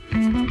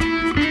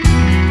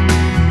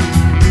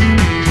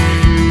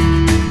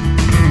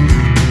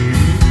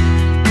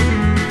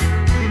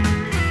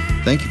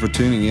Thank you for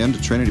tuning in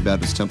to Trinity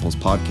Baptist Temple's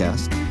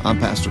podcast. I'm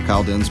Pastor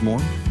Kyle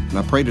Densmore, and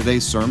I pray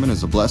today's sermon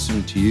is a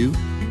blessing to you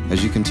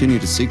as you continue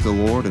to seek the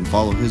Lord and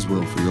follow His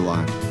will for your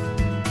life.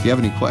 If you have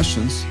any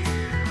questions,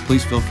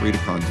 please feel free to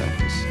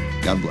contact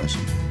us. God bless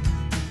you.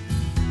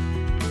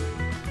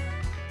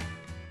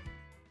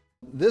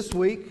 This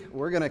week,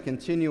 we're going to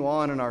continue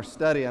on in our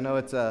study. I know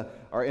it's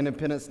our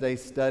Independence Day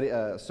study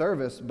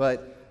service,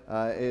 but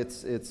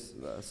it's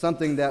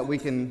something that we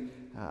can,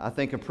 I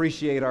think,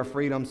 appreciate our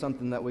freedom,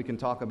 something that we can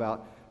talk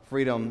about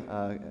freedom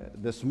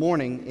this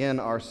morning in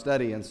our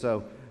study. And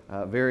so,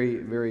 very,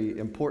 very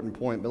important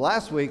point. But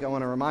last week, I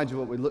want to remind you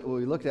what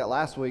we looked at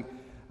last week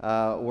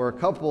were a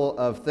couple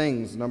of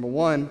things. Number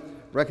one,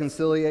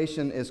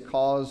 reconciliation is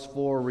cause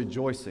for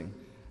rejoicing.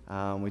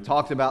 We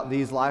talked about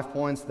these life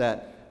points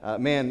that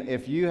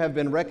if you have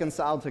been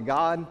reconciled to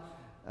God,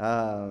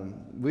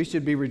 we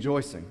should be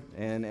rejoicing.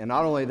 And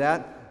not only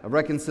that, a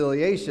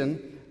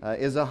reconciliation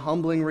is a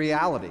humbling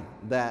reality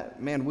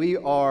that, we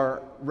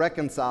are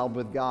reconciled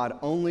with God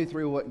only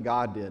through what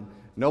God did.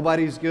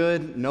 Nobody's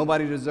good.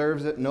 Nobody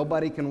deserves it.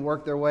 Nobody can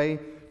work their way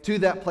to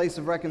that place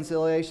of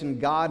reconciliation.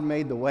 God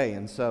made the way.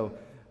 And so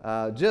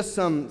just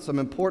some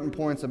important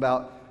points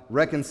about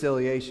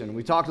reconciliation.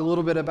 We talked a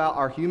little bit about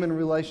our human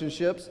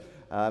relationships,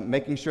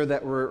 making sure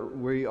that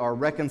we are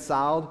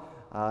reconciled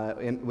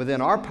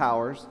within our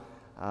powers.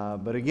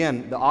 But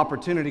again, the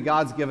opportunity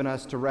God's given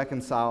us to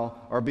reconcile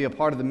or be a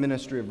part of the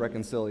ministry of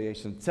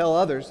reconciliation, tell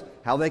others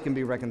how they can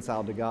be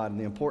reconciled to God and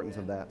the importance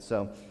of that.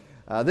 So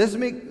this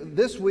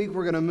week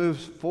we're going to move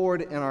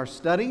forward in our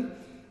study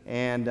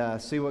and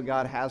see what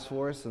God has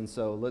for us. And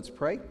so let's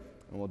pray,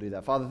 and we'll do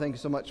that. Father, thank you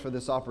so much for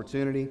this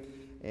opportunity,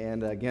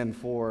 and again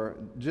for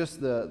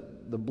just the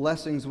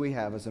blessings we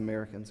have as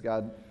Americans.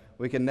 God,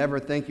 we can never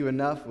thank you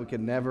enough. We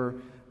can never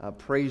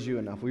praise you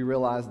enough. We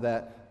realize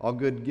that all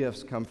good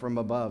gifts come from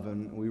above,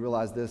 and we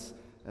realize this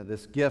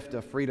gift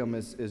of freedom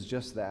is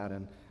just that.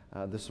 And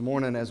this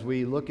morning, as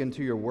we look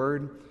into your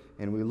word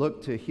and we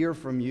look to hear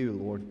from you,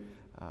 Lord,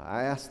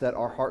 I ask that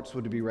our hearts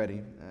would be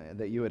ready,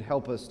 that you would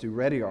help us to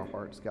ready our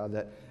hearts, God,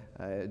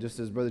 that just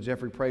as Brother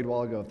Jeffrey prayed a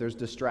while ago, if there's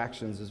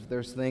distractions, if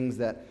there's things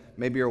that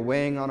maybe are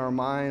weighing on our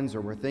minds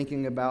or we're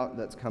thinking about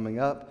that's coming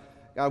up,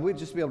 God, we'd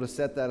just be able to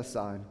set that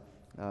aside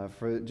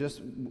for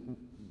just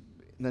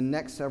the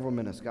next several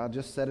minutes. God,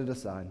 just set it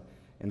aside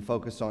and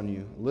focus on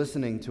you,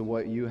 listening to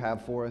what you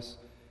have for us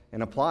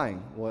and applying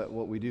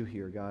what we do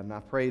here, God. And I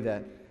pray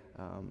that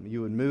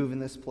you would move in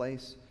this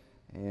place,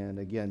 and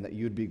again, that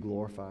you'd be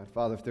glorified.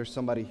 Father, if there's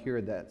somebody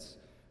here that's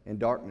in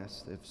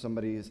darkness, if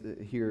somebody is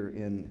here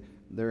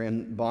they're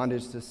in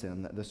bondage to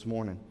sin, that this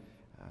morning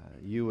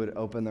you would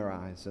open their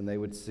eyes and they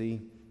would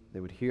see,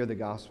 they would hear the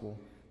gospel,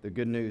 the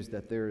good news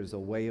that there is a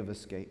way of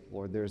escape.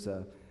 Lord, there's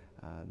a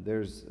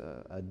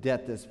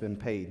debt that's been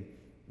paid.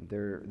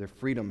 Their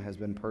freedom has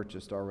been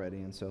purchased already.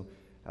 And so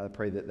I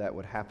pray that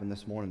would happen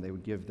this morning. They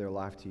would give their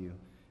life to you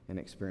and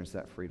experience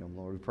that freedom.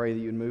 Lord, we pray that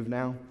you would move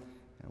now,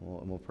 and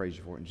we'll praise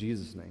you for it. In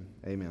Jesus' name,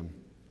 amen.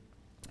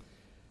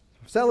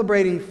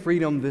 Celebrating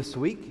freedom this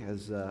week,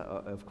 as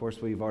of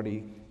course we've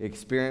already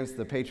experienced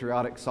the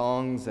patriotic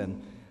songs,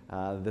 and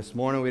this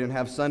morning we didn't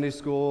have Sunday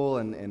school,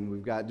 and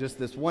we've got just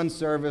this one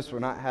service. We're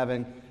not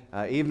having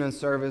evening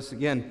service.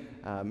 Again,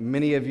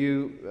 many of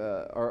you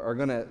are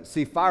going to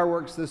see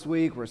fireworks this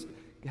week. We're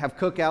have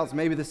cookouts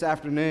maybe this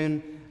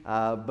afternoon,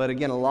 but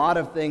again, a lot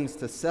of things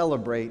to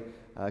celebrate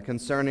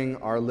concerning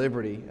our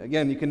liberty.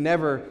 Again, you can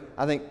never,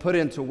 I think, put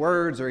into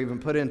words or even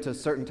put into a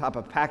certain type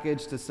of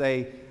package to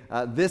say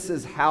this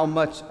is how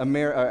much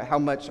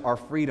our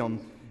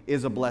freedom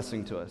is a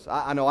blessing to us.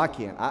 I know I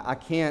can't. I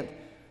can't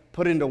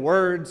put into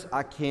words.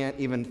 I can't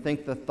even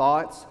think the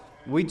thoughts.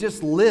 We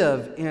just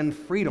live in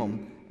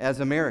freedom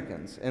as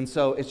Americans, and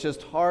so it's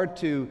just hard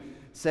to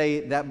say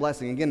that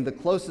blessing. Again, the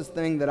closest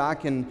thing that I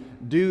can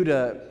do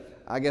to,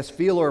 I guess,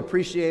 feel or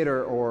appreciate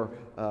or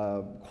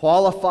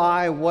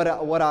qualify what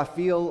I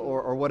feel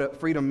or what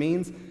freedom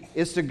means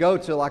is to go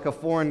to like a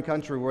foreign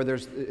country where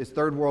it's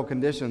third world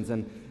conditions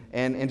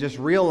and just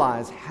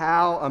realize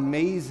how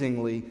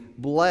amazingly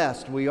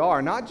blessed we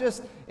are, not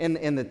just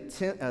in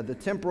the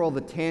temporal, the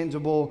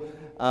tangible,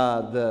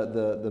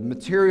 the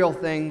material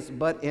things,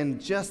 but in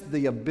just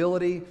the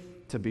ability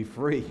to be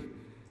free.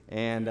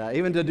 And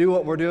even to do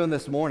what we're doing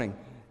this morning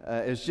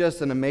is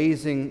just an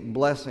amazing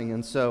blessing.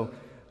 And so,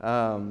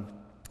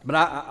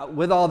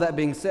 with all that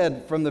being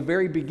said, from the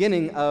very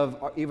beginning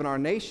of even our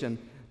nation,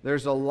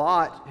 there's a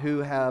lot who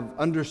have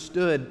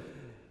understood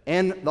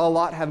and a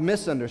lot have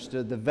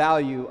misunderstood the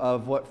value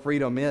of what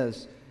freedom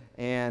is.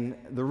 And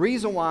the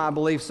reason why I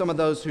believe some of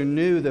those who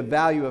knew the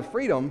value of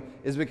freedom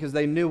is because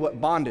they knew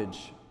what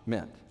bondage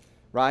meant,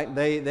 right?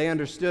 They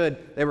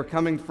understood they were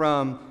coming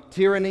from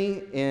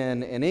tyranny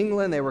in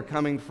England. They were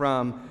coming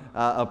from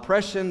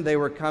oppression. They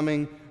were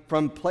coming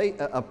from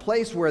a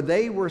place where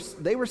they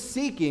were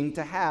seeking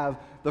to have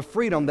the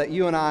freedom that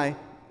you and I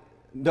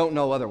don't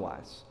know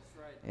otherwise.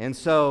 Right. And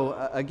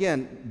so,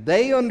 again,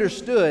 they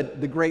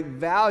understood the great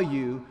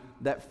value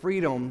that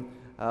freedom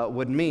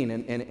would mean,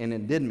 and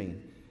it did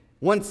mean.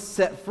 Once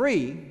set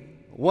free,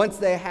 once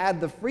they had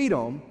the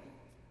freedom,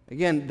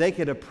 again, they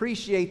could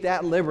appreciate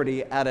that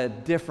liberty at a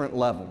different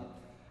level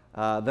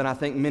than I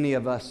think many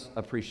of us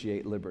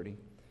appreciate liberty.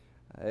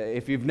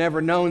 If you've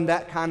never known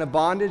that kind of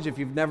bondage, if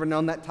you've never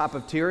known that type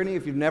of tyranny,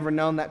 if you've never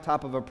known that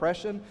type of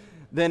oppression,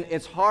 then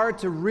it's hard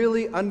to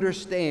really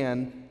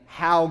understand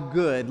how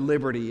good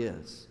liberty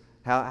is,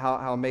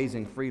 how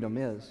amazing freedom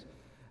is.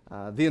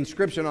 The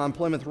inscription on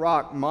Plymouth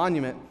Rock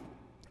Monument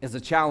is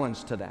a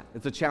challenge to that.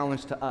 It's a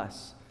challenge to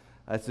us.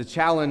 It's a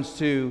challenge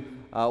to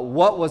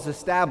what was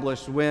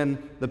established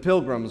when the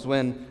Pilgrims,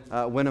 when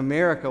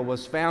America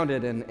was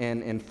founded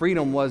and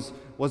freedom was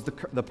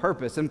the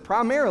purpose, and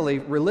primarily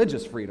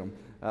religious freedom,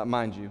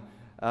 mind you.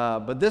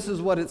 But this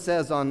is what it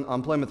says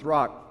on Plymouth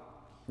Rock.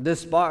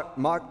 This spot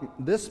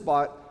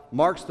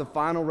marks the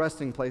final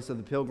resting place of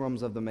the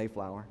Pilgrims of the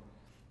Mayflower.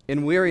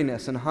 In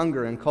weariness and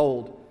hunger and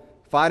cold,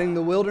 fighting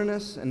the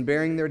wilderness and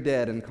burying their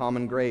dead in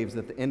common graves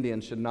that the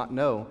Indians should not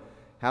know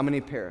how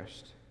many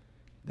perished.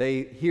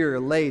 They here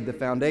laid the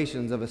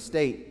foundations of a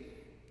state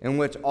in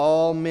which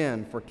all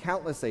men for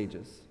countless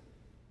ages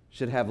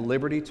should have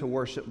liberty to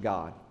worship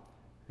God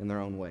in their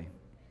own way.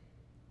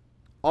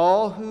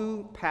 All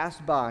who pass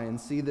by and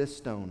see this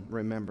stone,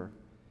 remember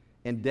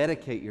and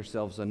dedicate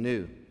yourselves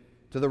anew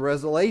to the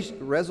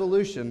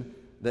resolution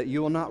that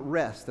you will not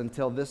rest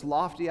until this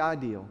lofty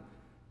ideal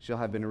shall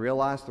have been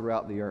realized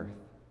throughout the earth.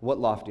 What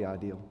lofty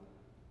ideal?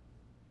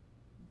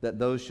 That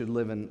those should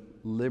live in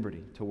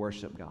liberty to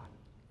worship God.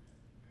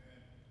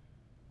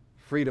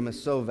 Freedom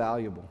is so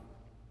valuable.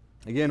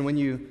 Again, when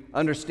you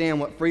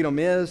understand what freedom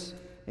is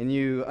and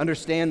you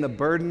understand the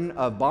burden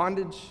of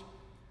bondage,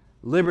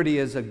 liberty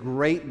is a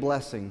great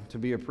blessing to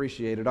be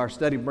appreciated. Our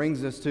study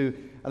brings us to,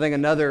 I think,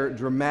 another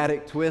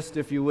dramatic twist,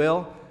 if you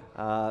will,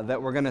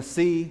 that we're going to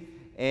see.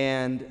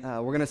 And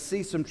we're going to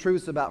see some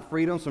truths about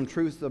freedom, some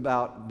truths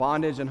about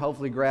bondage, and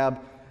hopefully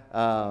grab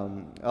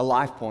a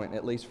life point,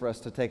 at least for us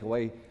to take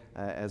away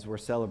as we're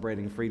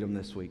celebrating freedom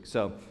this week.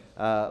 So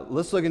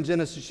let's look in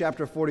Genesis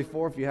chapter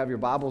 44. If you have your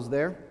Bibles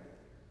there,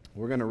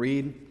 we're going to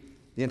read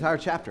the entire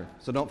chapter.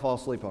 So don't fall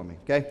asleep on me,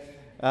 okay?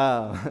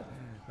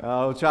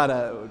 I'll try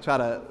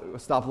to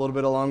stop a little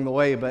bit along the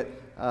way, but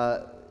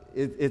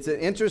it's an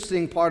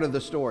interesting part of the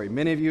story.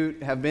 Many of you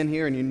have been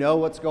here and you know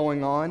what's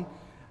going on,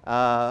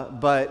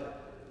 but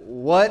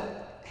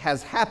what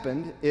has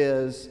happened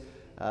is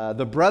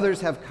the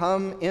brothers have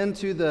come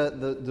into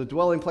the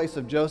dwelling place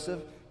of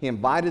Joseph. He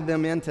invited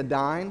them in to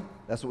dine.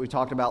 That's what we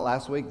talked about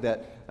last week,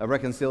 that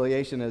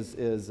reconciliation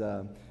is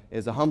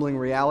a humbling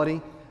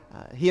reality.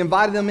 He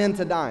invited them in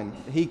to dine.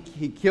 He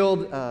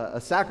killed a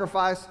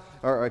sacrifice,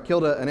 or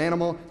killed an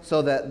animal,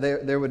 so that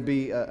there would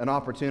be an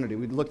opportunity.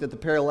 We looked at the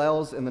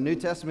parallels in the New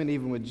Testament,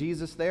 even with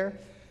Jesus there.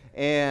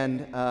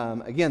 And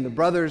again, the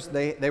brothers,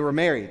 they were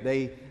married.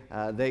 They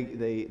had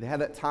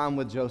that time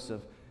with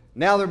Joseph.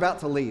 Now they're about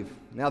to leave.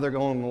 Now they're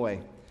going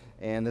away.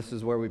 And this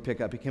is where we pick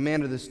up. He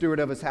commanded the steward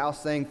of his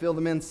house, saying, "Fill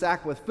the men's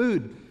sack with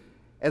food,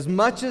 as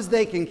much as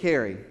they can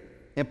carry,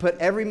 and put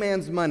every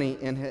man's money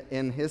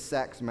in his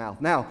sack's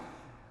mouth." Now,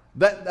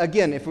 that,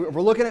 again, if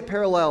we're looking at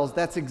parallels,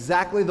 that's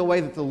exactly the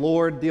way that the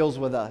Lord deals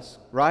with us,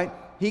 right?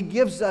 He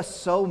gives us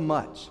so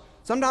much.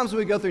 Sometimes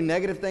we go through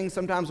negative things,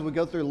 sometimes we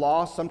go through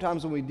loss,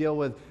 sometimes when we deal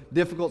with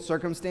difficult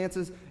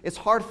circumstances, it's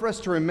hard for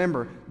us to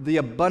remember the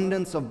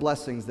abundance of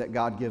blessings that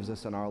God gives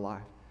us in our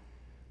life.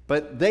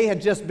 But they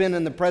had just been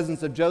in the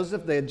presence of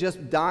Joseph. They had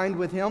just dined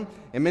with him.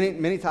 And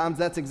many times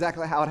that's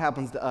exactly how it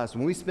happens to us.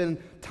 When we spend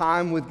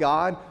time with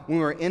God, when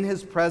we're in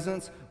His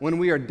presence, when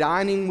we are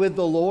dining with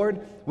the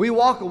Lord, we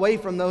walk away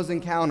from those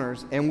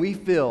encounters and we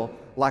feel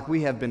like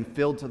we have been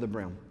filled to the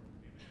brim,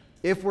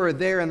 if we're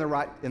there in the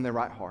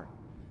right heart.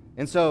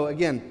 And so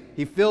again,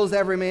 He fills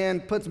every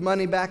man, puts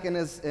money back in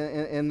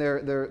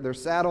their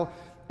saddle,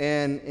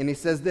 and He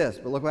says this.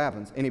 But look what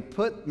happens. And He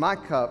put my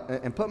cup,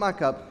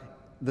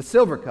 the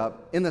silver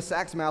cup, in the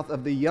sack's mouth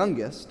of the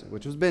youngest,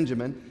 which was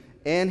Benjamin,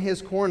 and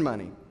his corn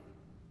money.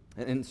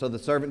 And so the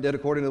servant did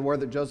according to the word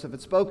that Joseph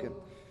had spoken.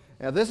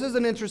 Now this is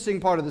an interesting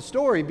part of the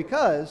story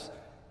because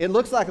it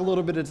looks like a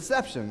little bit of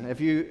deception. If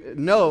you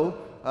know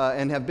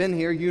and have been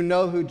here, you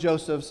know who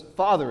Joseph's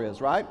father is,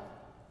 right?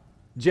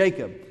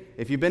 Jacob.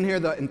 If you've been here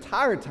the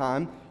entire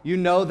time, you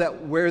know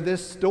that where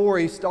this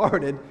story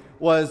started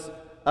was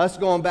us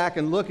going back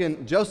and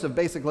looking, Joseph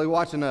basically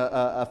watching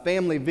a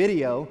family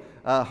video,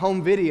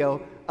 home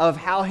video of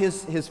how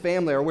his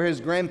family, or where his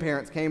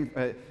grandparents came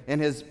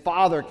and his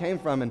father came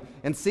from,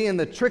 and seeing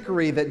the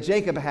trickery that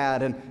Jacob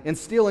had, and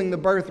stealing the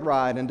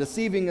birthright and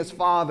deceiving his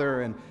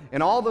father,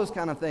 and all those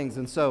kind of things.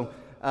 And so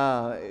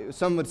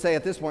some would say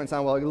at this point in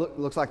time, well, it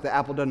looks like the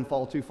apple doesn't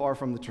fall too far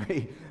from the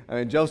tree. I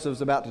mean,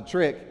 Joseph's about to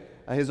trick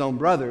his own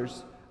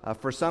brothers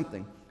for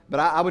something. But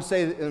I would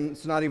say, and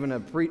it's not even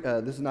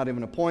this is not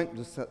even a point,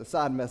 just a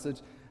side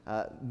message.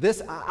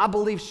 This, I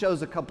believe,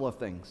 shows a couple of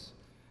things.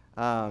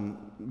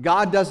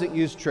 God doesn't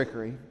use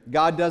trickery.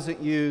 God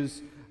doesn't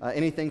use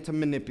anything to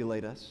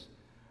manipulate us.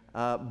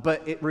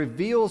 But it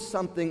reveals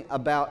something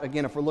about,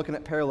 again, if we're looking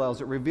at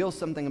parallels, it reveals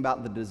something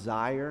about the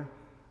desire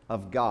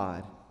of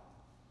God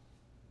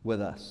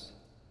with us.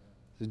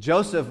 So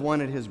Joseph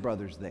wanted his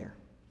brothers there.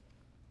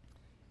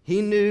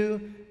 He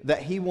knew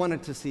that he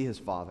wanted to see his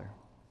father.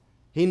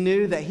 He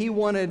knew that he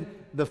wanted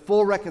the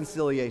full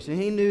reconciliation.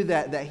 He knew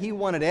that he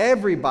wanted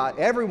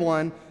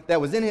everyone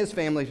that was in his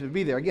family to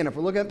be there. Again, if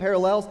we're looking at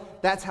parallels,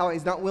 that's how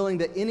he's not willing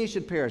that any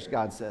should perish,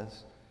 God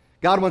says.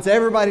 God wants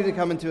everybody to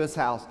come into his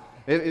house.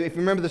 If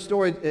you remember the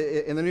story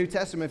in the New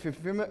Testament,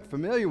 if you're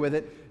familiar with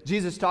it,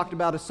 Jesus talked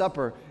about a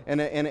supper, and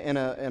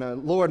a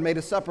Lord made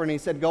a supper, and he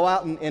said, go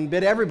out and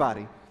bid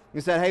everybody. He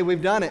said, hey,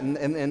 we've done it,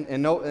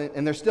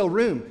 and there's still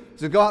room.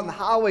 So go out in the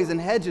highways and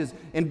hedges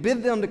and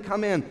bid them to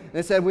come in. And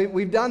they said,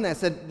 we've done that. He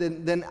said,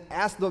 then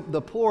ask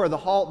the poor, the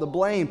halt, the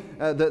blame,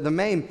 the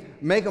maim,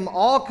 make them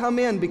all come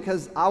in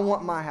because I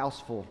want my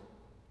house full.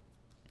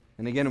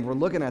 And again, if we're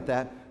looking at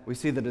that, we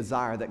see the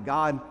desire that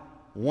God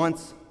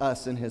wants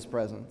us in his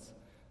presence.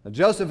 Now,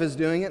 Joseph is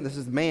doing it. This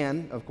is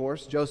man, of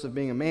course, Joseph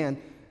being a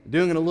man,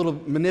 doing it in a little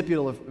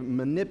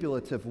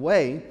manipulative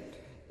way,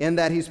 in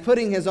that he's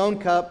putting his own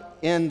cup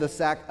in the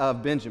sack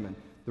of Benjamin.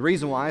 The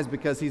reason why is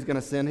because he's going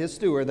to send his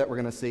steward, that we're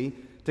going to see,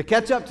 to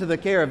catch up to the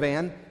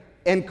caravan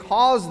and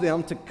cause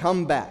them to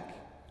come back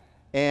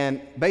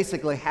and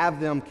basically have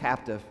them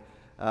captive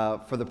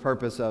for the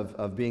purpose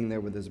of being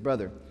there with his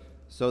brother.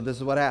 So this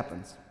is what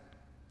happens.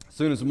 As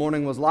soon as the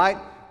morning was light,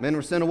 men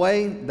were sent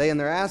away, they and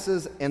their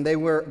asses, and they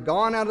were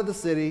gone out of the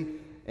city,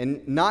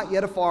 and not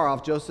yet afar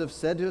off, Joseph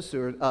said to his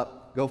steward,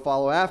 up, go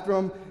follow after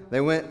them.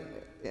 They went,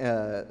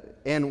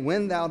 and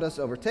when thou dost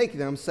overtake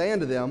them, say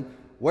unto them,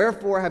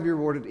 wherefore have you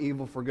rewarded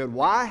evil for good?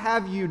 Why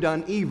have you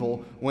done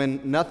evil when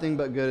nothing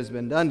but good has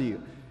been done to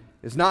you?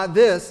 Is not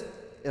this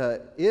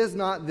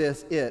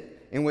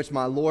it in which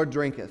my Lord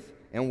drinketh,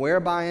 and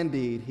whereby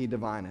indeed he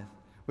divineth?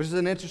 Which is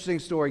an interesting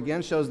story.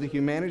 Again, shows the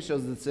humanity,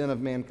 shows the sin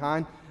of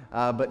mankind,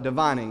 but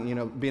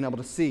divining, being able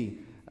to see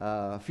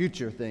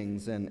future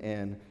things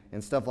and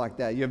stuff like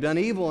that. You have done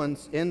evil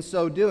in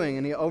so doing,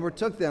 and he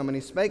overtook them, and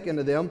he spake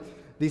unto them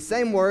these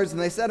same words,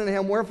 and they said unto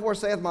him, wherefore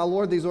saith my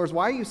Lord these words?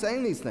 Why are you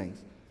saying these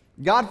things?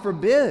 God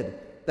forbid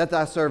that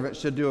thy servant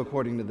should do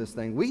according to this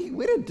thing. We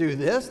didn't do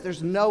this.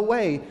 There's no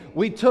way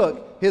we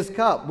took his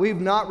cup. We've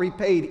not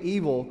repaid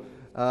evil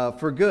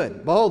for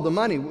good. Behold, the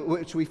money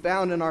which we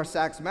found in our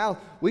sack's mouth,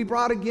 we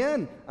brought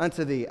again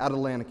unto thee out of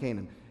the land of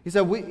Canaan. He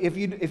said, if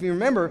you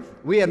remember,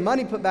 we had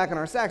money put back in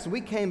our sacks.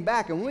 We came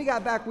back, and when we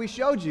got back, we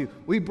showed you.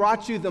 We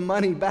brought you the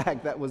money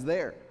back that was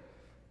there.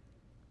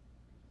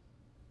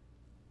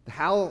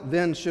 How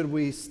then should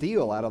we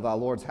steal out of our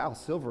Lord's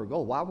house silver or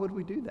gold? Why would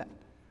we do that?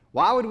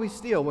 Why would we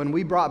steal when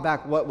we brought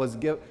back what was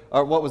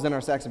in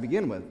our sacks to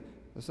begin with?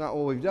 That's not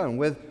what we've done.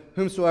 With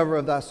whomsoever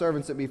of thy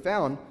servants it be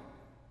found,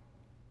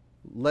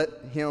 let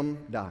him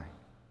die.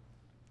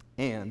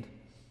 And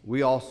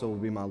we also will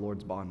be my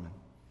Lord's bondmen.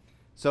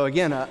 So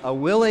again, a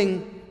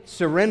willing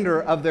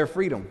surrender of their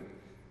freedom.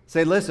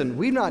 Say, listen,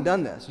 we've not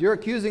done this. You're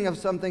accusing of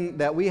something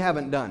that we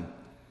haven't done.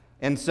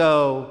 And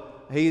so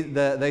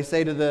they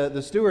say to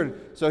the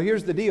steward, so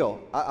here's the deal.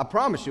 I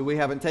promise you we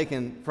haven't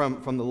taken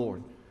from the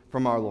Lord,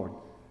 from our Lord.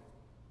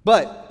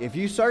 But if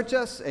you search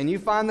us and you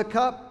find the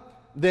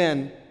cup,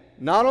 then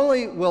not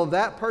only will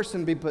that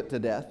person be put to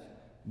death,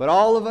 but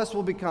all of us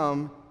will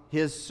become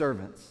his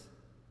servants,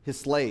 his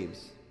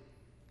slaves.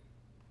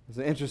 It's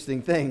an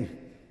interesting thing.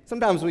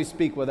 Sometimes we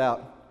speak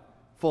without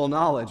full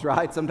knowledge,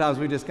 right? Sometimes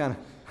we just kind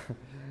of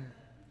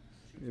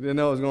didn't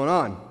know what was going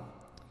on.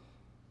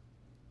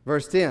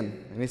 Verse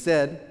 10, and he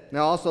said,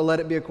 now also let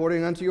it be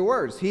according unto your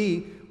words.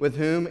 He with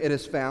whom it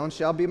is found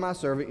shall be my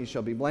servant, you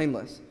shall be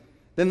blameless.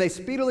 Then they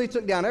speedily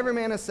took down every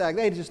man his sack.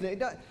 They just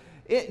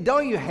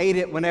don't you hate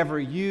it whenever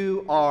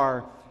you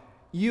are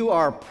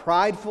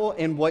prideful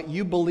in what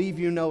you believe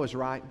you know is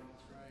right,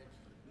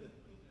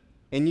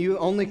 and you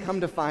only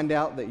come to find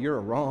out that you're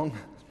wrong?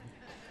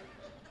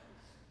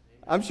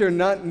 I'm sure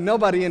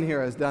nobody in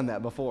here has done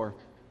that before.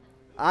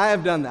 I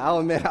have done that. I'll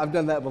admit I've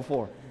done that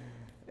before.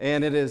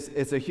 And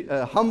it's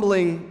a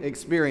humbling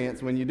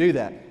experience when you do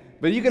that.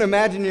 But you can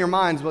imagine in your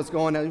minds what's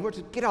going on.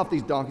 Get off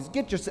these donkeys.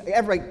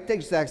 Everybody take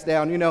your sacks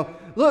down.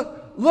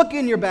 Look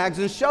in your bags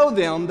and show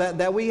them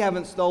that we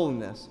haven't stolen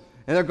this.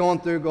 And they're going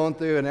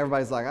through, and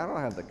everybody's like, I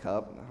don't have the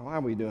cup. Why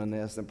are we doing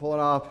this? And pulling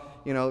off,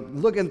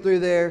 looking through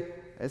there.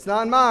 It's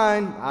not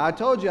mine. I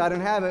told you I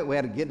didn't have it. We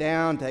had to get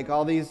down, take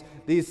all these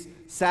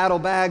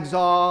saddlebags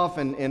off,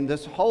 and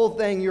this whole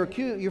thing.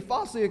 You're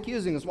falsely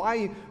accusing us.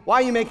 Why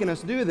are you making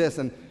us do this?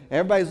 And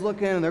everybody's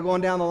looking, and they're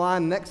going down the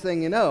line. Next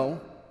thing you know,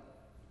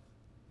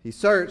 he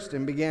searched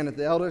and began at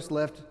the eldest,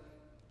 left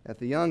at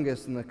the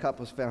youngest, and the cup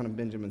was found in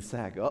Benjamin's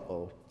sack.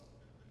 Uh-oh.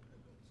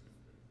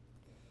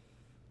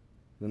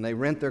 Then they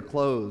rent their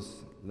clothes.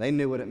 They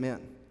knew what it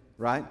meant,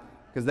 right?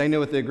 Because they knew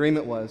what the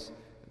agreement was.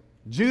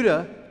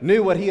 Judah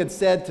knew what he had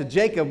said to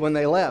Jacob when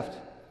they left.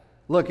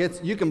 Look,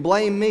 you can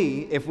blame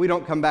me if we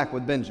don't come back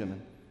with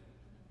Benjamin.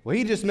 Well,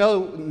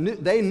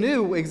 they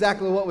knew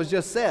exactly what was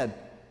just said.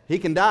 He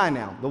can die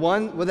now. The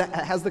one that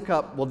has the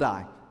cup will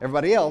die.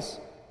 Everybody else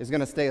is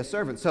going to stay a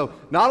servant. So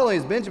not only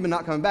is Benjamin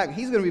not coming back,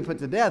 he's going to be put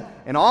to death,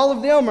 and all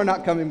of them are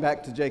not coming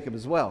back to Jacob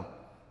as well.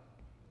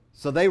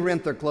 So they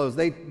rent their clothes.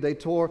 They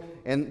tore,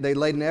 and they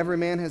laden every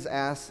man his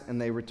ass,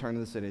 and they returned to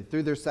the city. They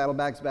threw their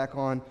saddlebags back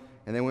on,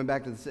 and they went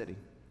back to the city.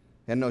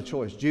 They had no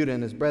choice. Judah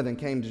and his brethren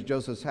came to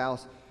Joseph's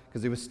house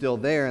because he was still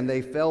there, and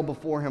they fell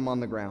before him on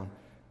the ground,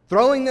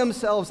 throwing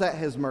themselves at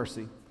his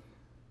mercy,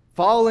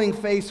 falling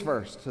face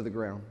first to the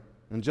ground.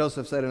 And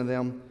Joseph said unto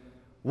them,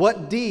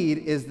 What deed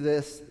is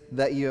this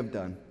that you have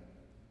done?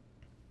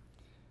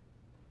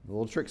 The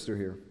little trickster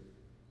here.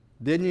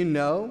 Didn't you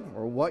know,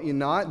 or what you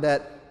not,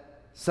 that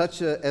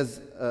such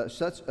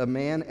a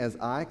man as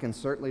I can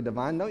certainly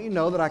divine? Don't you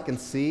know that I can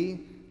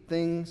see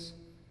things?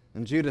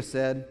 And Judah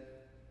said,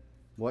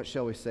 What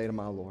shall we say to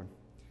my Lord?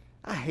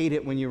 I hate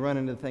it when you run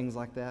into things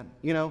like that.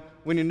 You know,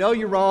 when you know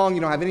you're wrong,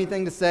 you don't have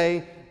anything to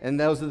say, and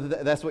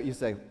that's what you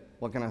say.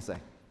 What can I say?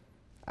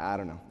 I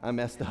don't know. I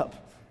messed up.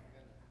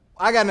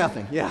 I got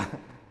nothing. Yeah.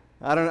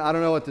 I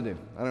don't know what to do.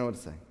 I don't know what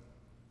to say.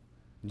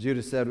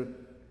 Judah said,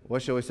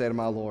 What shall we say to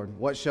my Lord?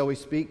 What shall we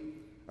speak?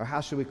 Or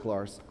how shall we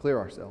clear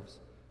ourselves?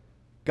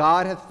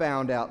 God hath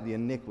found out the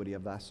iniquity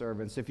of thy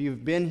servants. If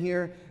you've been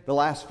here the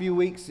last few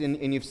weeks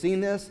and you've seen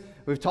this,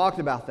 we've talked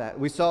about that.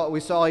 We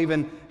saw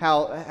even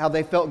how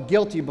they felt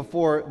guilty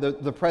before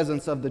the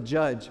presence of the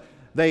judge.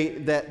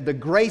 That the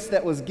grace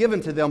that was given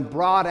to them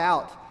brought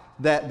out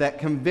that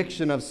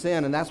conviction of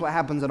sin, and that's what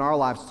happens in our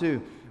lives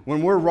too.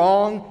 When we're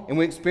wrong and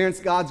we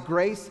experience God's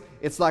grace,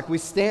 it's like we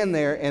stand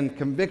there and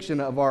conviction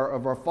of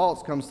our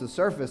faults comes to the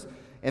surface,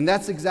 and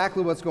that's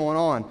exactly what's going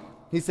on.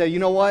 He said, you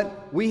know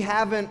what? We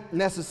haven't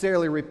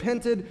necessarily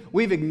repented.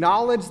 We've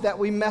acknowledged that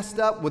we messed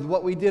up with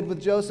what we did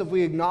with Joseph.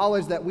 We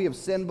acknowledge that we have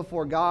sinned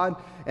before God.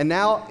 And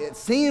now it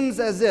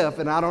seems as if,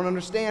 and I don't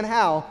understand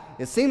how,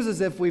 it seems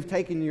as if we've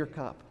taken your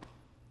cup,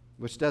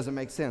 which doesn't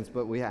make sense,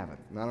 but we haven't.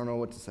 And I don't know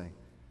what to say.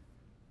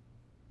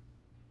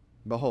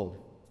 Behold,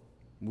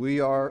 we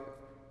are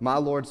my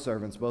Lord's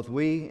servants, both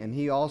we and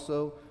he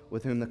also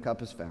with whom the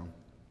cup is found.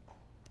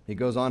 He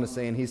goes on to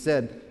say, and he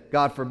said,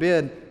 God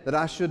forbid that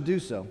I should do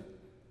so.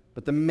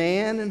 But the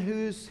man in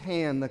whose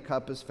hand the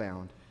cup is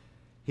found,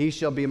 he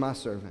shall be my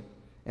servant.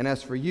 And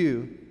as for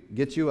you,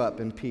 get you up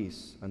in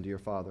peace unto your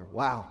father.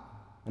 Wow.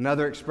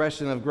 Another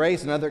expression of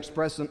grace, another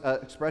expression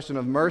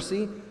of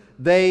mercy.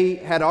 They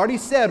had already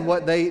said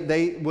what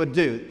they would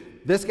do.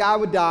 This guy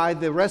would die.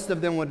 The rest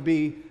of them would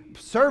be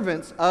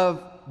servants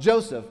of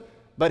Joseph.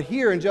 But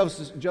here in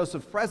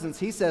Joseph's presence,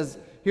 he says,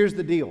 here's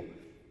the deal.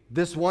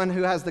 This one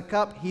who has the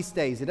cup, he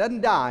stays. He doesn't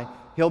die.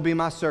 He'll be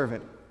my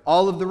servant.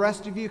 All of the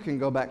rest of you can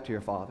go back to your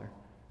father.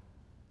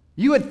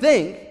 You would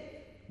think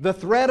the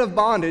threat of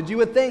bondage, you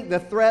would think the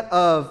threat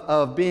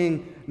of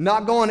being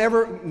not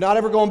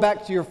ever going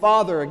back to your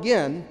father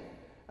again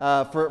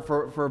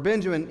for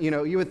Benjamin,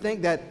 you would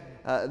think that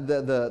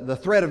the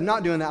threat of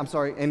not doing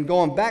that, and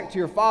going back to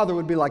your father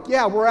would be like,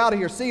 yeah, we're out of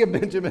here. See you,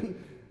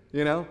 Benjamin.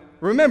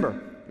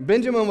 Remember,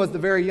 Benjamin was the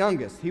very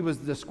youngest. He was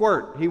the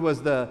squirt. He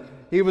was the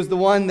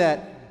one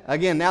that,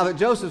 again, now that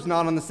Joseph's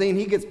not on the scene,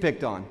 he gets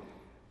picked on.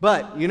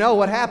 But you know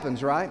what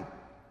happens, right?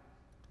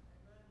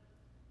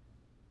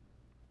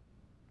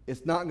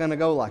 It's not going to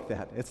go like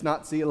that. It's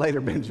not see you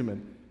later,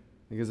 Benjamin.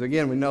 Because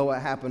again, we know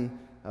what happened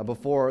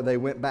before they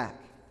went back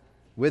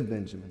with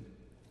Benjamin.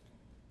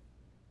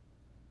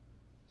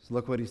 So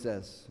look what he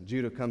says.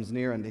 Judah comes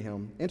near unto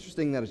him.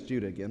 Interesting that it's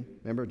Judah again.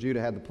 Remember,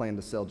 Judah had the plan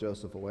to sell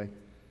Joseph away.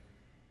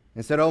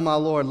 And said, O my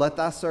Lord, let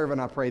thy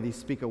servant, I pray thee,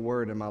 speak a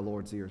word in my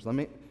Lord's ears.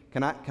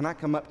 Can I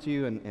come up to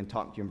you and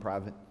talk to you in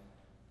private?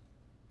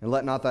 And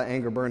let not thy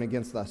anger burn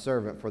against thy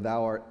servant, for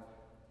thou art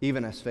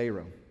even as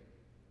Pharaoh.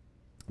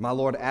 My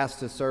Lord asked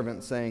his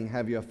servant, saying,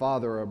 have you a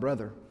father or a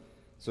brother?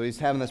 So he's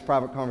having this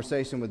private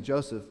conversation with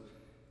Joseph.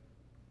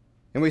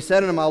 And we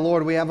said unto my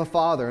Lord, we have a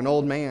father, an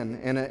old man,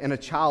 and a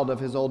child of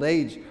his old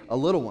age, a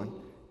little one,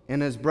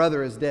 and his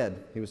brother is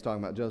dead. He was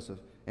talking about Joseph.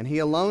 And he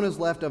alone is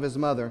left of his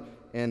mother,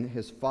 and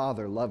his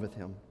father loveth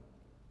him.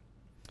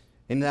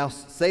 And thou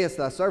sayest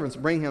thy servants,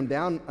 bring him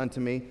down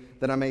unto me,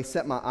 that I may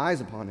set my eyes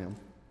upon him.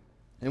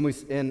 And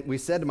we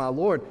said to my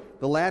Lord,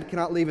 the lad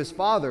cannot leave his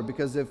father,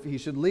 because if he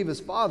should leave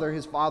his father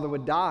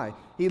would die.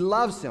 He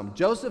loves him.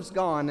 Joseph's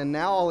gone, and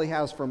now all he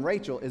has from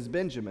Rachel is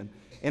Benjamin.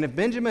 And if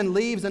Benjamin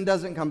leaves and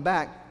doesn't come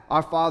back,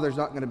 our father's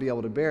not going to be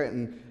able to bear it.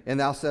 And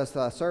thou sayest to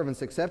thy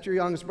servants, except your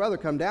youngest brother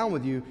come down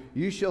with you,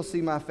 you shall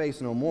see my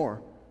face no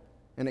more.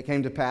 And it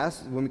came to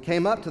pass, when we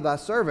came up to thy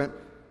servant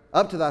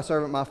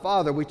my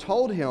father, we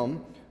told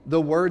him the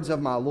words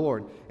of my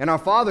Lord. And our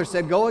father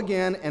said, go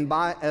again and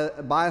buy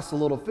us a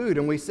little food.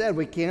 And we said,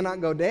 we cannot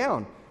go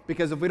down,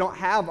 because if we don't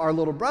have our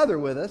little brother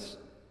with us,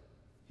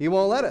 he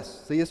won't let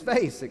us see his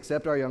face,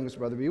 except our youngest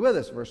brother be with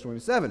us. Verse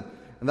 27.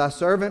 And thy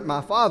servant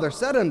my father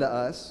said unto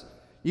us,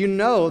 you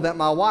know that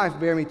my wife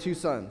bare me 2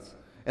 sons.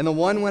 And the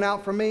one went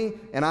out from me,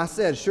 and I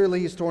said,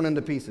 surely he's torn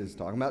into pieces.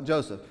 Talking about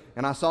Joseph.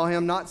 And I saw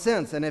him not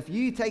since. And if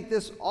ye take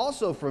this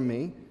also from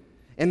me,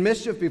 and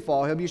mischief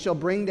befall him, you shall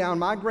bring down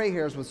my gray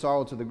hairs with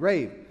sorrow to the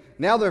grave.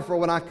 Now therefore,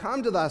 when I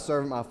come to thy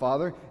servant my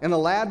father, and the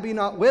lad be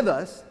not with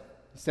us,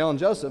 he's telling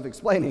Joseph,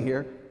 explaining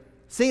here,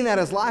 seeing that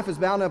his life is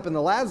bound up in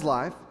the lad's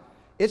life,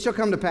 it shall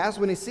come to pass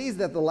when he sees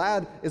that the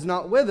lad is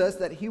not with us,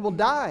 that he will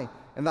die.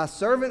 and thy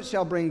servant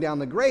shall bring down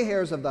the gray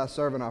hairs of thy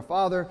servant our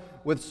father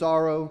with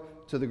sorrow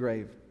to the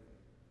grave.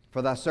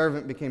 For thy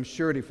servant became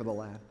surety for the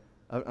lad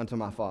unto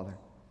my father.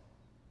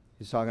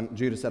 He's talking,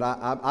 Judah said,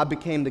 I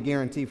became the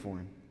guarantee for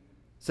him,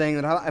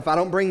 saying that if I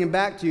don't bring him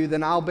back to you,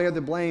 then I'll bear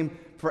the blame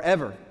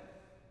forever.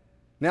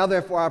 Now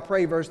therefore I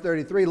pray, verse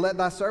 33, let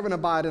thy servant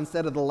abide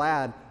instead of the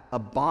lad, a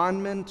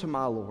bondman to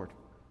my Lord.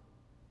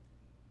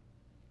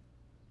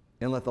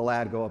 And let the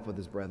lad go up with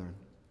his brethren.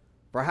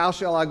 For how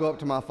shall I go up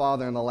to my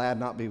father and the lad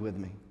not be with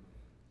me?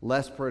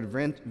 Lest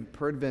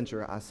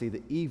peradventure I see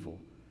the evil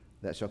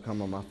that shall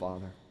come on my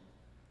father.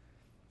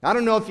 I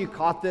don't know if you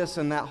caught this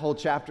in that whole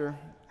chapter,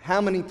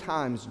 how many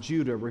times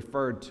Judah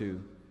referred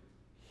to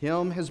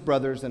him, his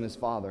brothers, and his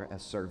father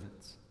as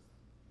servants.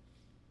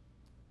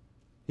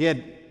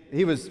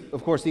 He was,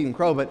 of course, eating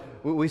crow, but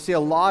we see a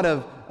lot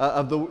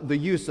of the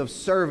use of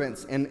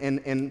servants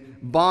and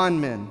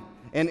bondmen.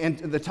 And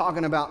the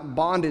talking about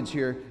bondage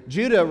here,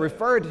 Judah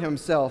referred to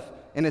himself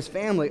and his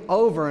family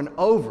over and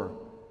over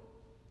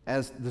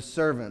as the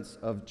servants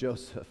of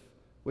Joseph,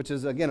 which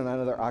is, again,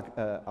 another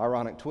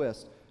ironic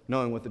twist,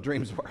 knowing what the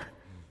dreams were.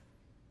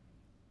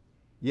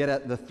 Yet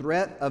at the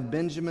threat of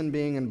Benjamin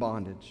being in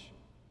bondage,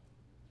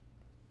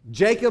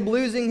 Jacob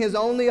losing his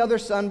only other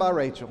son by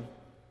Rachel,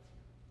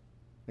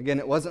 again,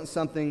 it wasn't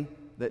something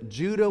that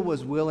Judah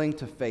was willing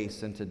to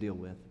face and to deal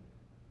with.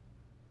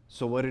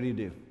 So what did he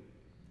do?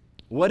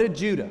 What did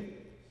Judah,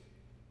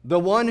 the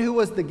one who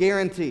was the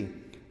guarantee,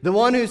 the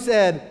one who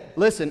said,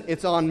 listen,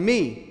 it's on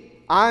me,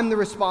 I'm the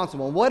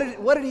responsible. What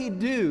did he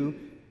do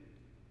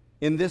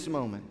in this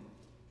moment?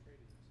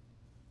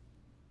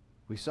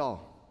 We saw.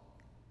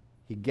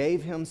 He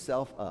gave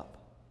himself up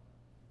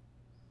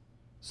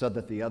so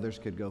that the others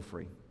could go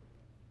free.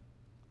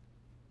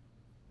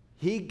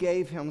 He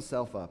gave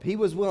himself up. He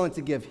was willing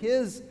to give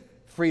his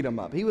freedom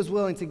up. He was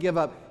willing to give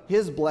up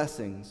his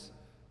blessings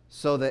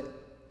so that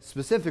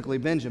specifically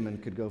Benjamin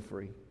could go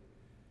free.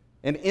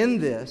 And in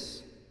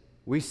this,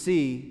 we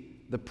see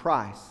the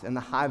price and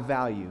the high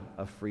value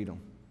of freedom.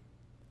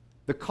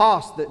 The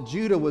cost that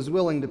Judah was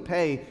willing to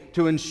pay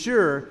to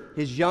ensure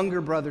his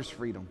younger brother's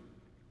freedom.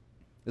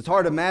 It's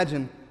hard to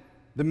imagine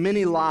the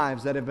many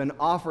lives that have been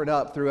offered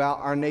up throughout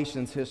our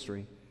nation's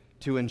history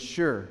to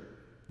ensure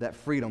that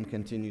freedom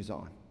continues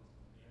on.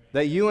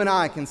 That you and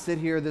I can sit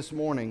here this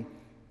morning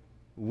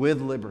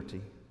with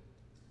liberty.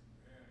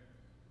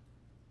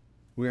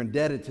 We're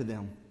indebted to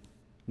them.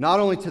 Not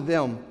only to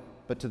them,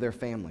 but to their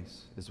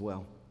families as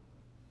well.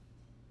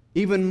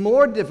 Even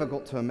more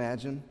difficult to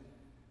imagine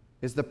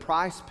is the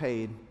price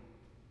paid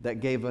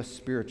that gave us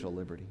spiritual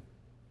liberty.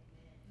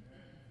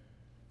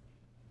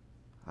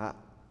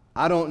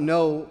 I don't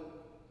know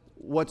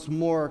what's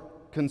more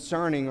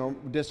concerning or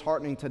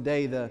disheartening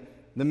today, the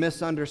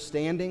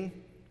misunderstanding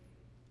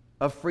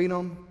of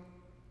freedom,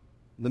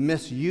 the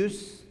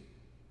misuse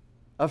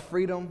of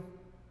freedom,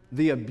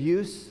 the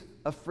abuse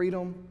of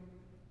freedom,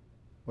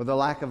 or the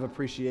lack of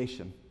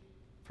appreciation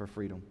for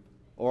freedom,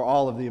 or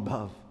all of the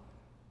above.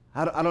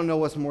 I don't know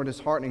what's more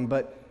disheartening,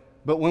 but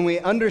when we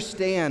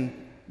understand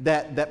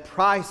that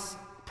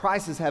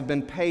prices have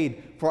been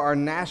paid for our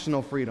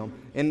national freedom,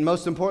 and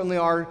most importantly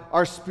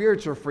our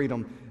spiritual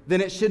freedom, then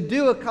it should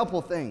do a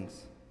couple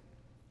things.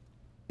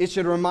 It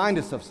should remind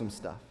us of some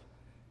stuff.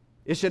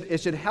 It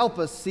should help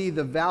us see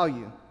the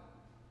value.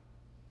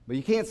 But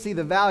you can't see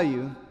the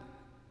value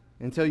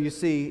until you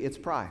see its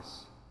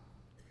price.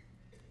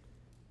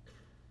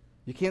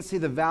 You can't see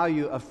the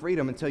value of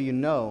freedom until you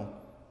know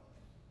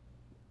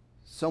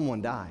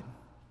someone died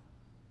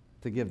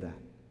to give that.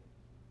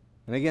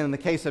 And again, in the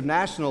case of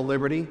national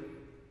liberty,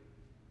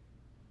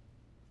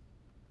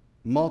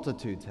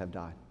 multitudes have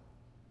died.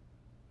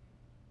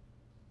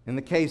 In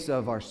the case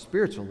of our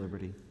spiritual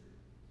liberty,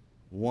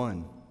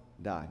 one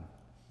died.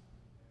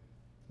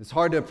 It's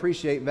hard to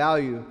appreciate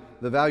the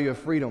value of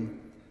freedom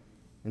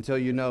until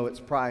you know its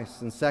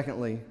price. And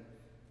secondly,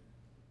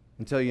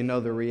 until you know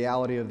the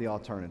reality of the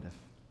alternative.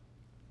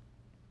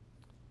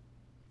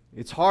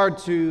 It's hard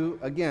to,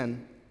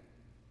 again,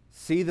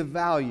 see the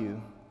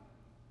value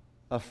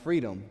of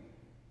freedom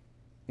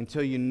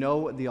until you know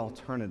what the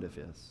alternative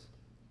is.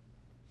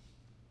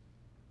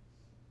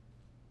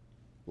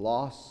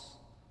 Loss,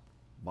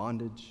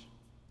 bondage.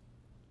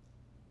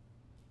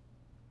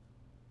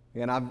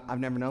 And I've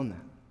never known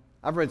that.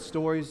 I've read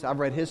stories, I've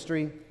read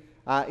history.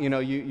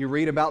 You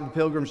read about the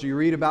Pilgrims, you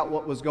read about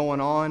what was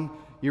going on.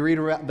 You read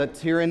about the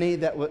tyranny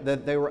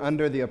that they were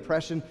under, the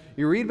oppression.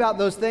 You read about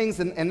those things,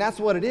 and that's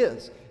what it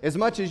is. As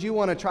much as you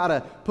want to try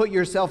to put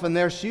yourself in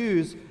their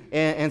shoes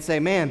and say,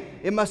 man,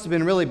 it must have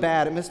been really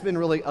bad. It must have been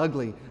really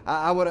ugly.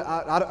 I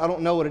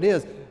don't know what it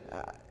is.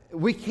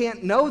 We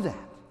can't know that.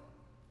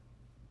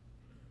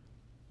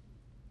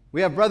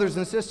 We have brothers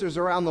and sisters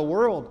around the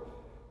world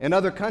in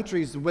other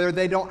countries where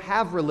they don't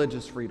have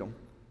religious freedom.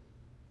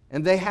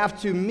 And they have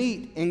to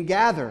meet and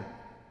gather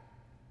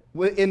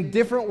in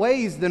different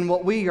ways than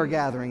what we are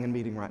gathering and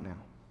meeting right now.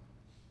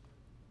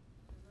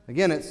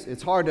 Again,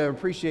 it's hard to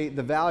appreciate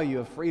the value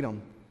of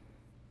freedom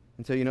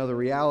until you know the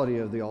reality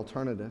of the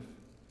alternative.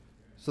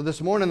 So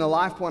this morning, the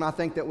life point I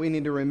think that we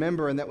need to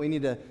remember and that we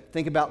need to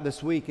think about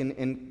this week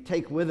and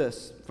take with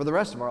us for the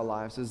rest of our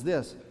lives is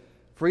this: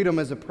 freedom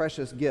is a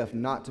precious gift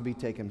not to be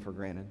taken for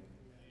granted.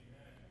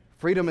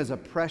 Freedom is a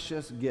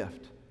precious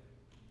gift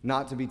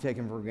not to be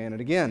taken for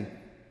granted. Again,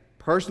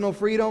 personal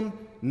freedom,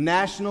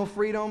 national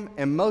freedom,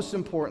 and most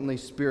importantly,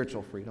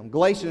 spiritual freedom.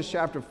 Galatians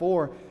chapter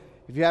 4,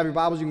 if you have your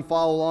Bibles, you can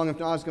follow along. If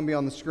not, it's going to be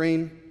on the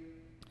screen.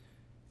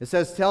 It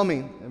says, "Tell me,"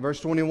 in verse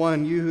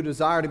 21, "you who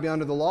desire to be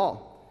under the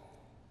law,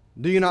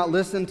 do you not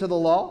listen to the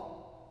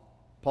law?"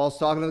 Paul's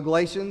talking to the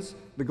Galatians.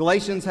 The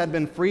Galatians had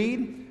been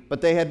freed,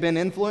 but they had been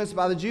influenced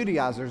by the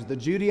Judaizers. The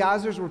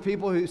Judaizers were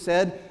people who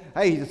said,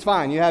 hey, it's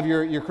fine, you have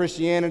your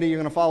Christianity, you're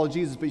going to follow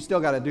Jesus, but you still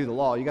got to do the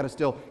law. You got to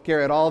still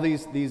carry out all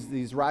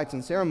these rites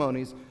and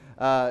ceremonies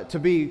to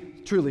be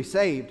truly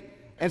saved.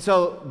 And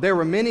so there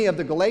were many of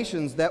the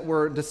Galatians that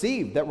were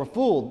deceived, that were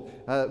fooled.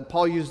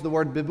 Paul used the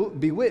word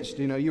bewitched.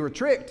 You were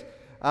tricked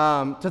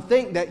to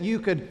think that you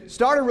could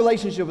start a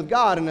relationship with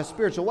God in a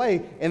spiritual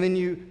way, and then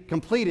you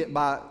complete it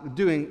by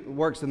doing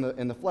works in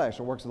the flesh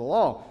or works of the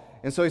law.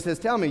 And so he says,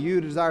 "Tell me,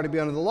 you desire to be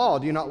under the law.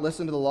 Do you not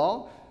listen to the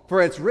law?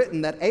 For it's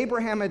written that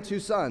Abraham had 2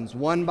 sons,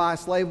 one by a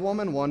slave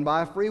woman, one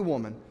by a free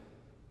woman.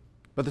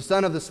 But the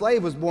son of the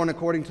slave was born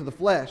according to the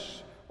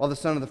flesh, while the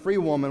son of the free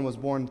woman was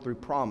born through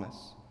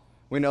promise."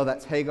 We know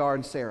that's Hagar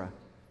and Sarah.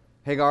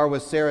 Hagar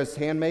was Sarah's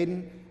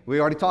handmaiden. We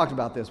already talked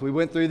about this. We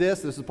went through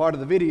this. This is part of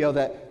the video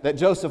that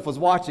Joseph was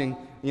watching,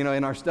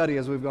 in our study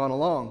as we've gone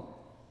along.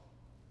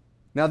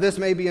 Now, this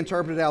may be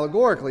interpreted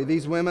allegorically.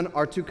 These women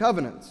are 2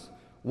 covenants.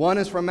 One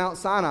is from Mount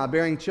Sinai,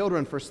 bearing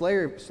children for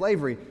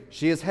slavery.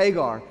 She is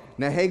Hagar.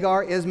 Now,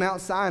 Hagar is Mount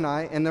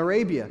Sinai in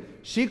Arabia.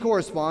 She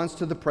corresponds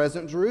to the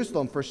present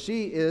Jerusalem, for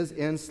she is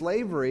in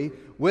slavery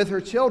with her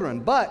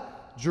children.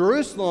 But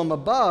Jerusalem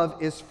above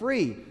is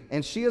free,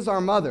 and she is our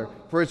mother.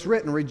 For it's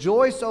written,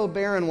 "Rejoice, O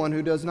barren one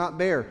who does not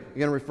bear."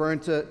 Again, referring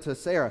to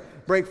Sarah.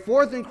 "Break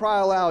forth and cry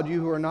aloud, you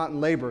who are not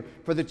in labor.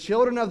 For the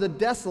children of the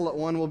desolate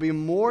one will be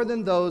more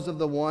than those of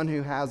the one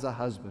who has a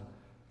husband."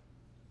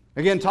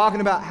 Again,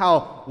 talking about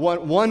how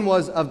one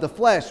was of the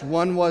flesh,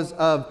 one was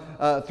of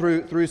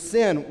through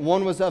sin,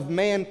 one was of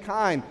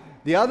mankind.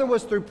 The other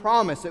was through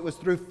promise. It was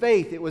through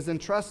faith. It was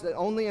entrusted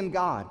only in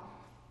God.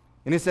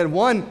 And he said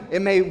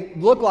it may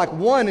look like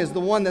one is the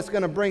one that's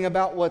going to bring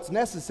about what's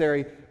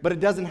necessary, but it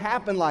doesn't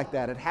happen like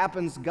that. It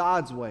happens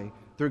God's way,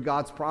 through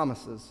God's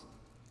promises.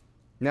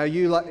 Now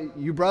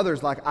you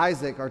brothers like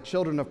Isaac are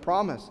children of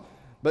promise.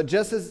 But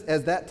just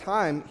as that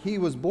time he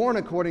was born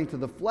according to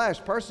the flesh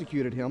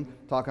persecuted him,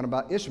 talking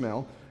about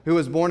Ishmael, who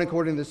was born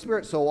according to the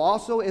Spirit, so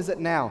also is it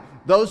now.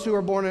 Those who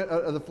are born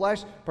of the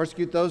flesh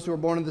persecute those who are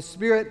born of the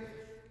Spirit.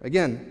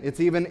 Again, it's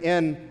even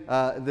in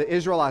the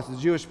Israelites, the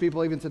Jewish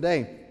people even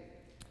today.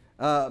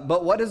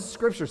 But what does the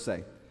Scripture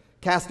say?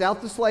 "Cast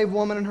out the slave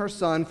woman and her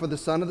son, for the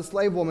son of the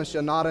slave woman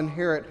shall not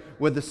inherit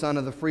with the son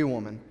of the free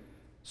woman."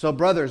 So,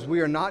 brothers, we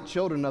are not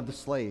children of the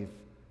slave,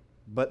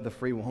 but the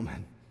free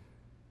woman.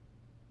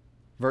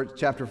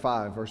 Chapter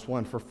 5, verse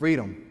 1, "For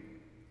freedom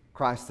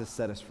Christ has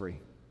set us free.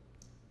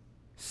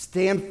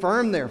 Stand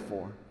firm,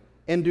 therefore,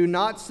 and do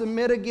not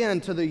submit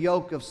again to the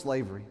yoke of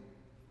slavery.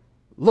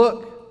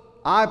 Look,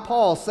 I,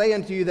 Paul, say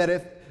unto you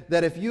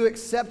that if you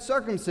accept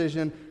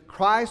circumcision,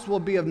 Christ will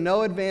be of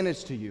no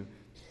advantage to you."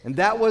 And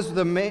that was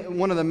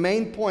one of the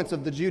main points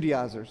of the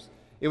Judaizers.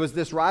 It was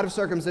this rite of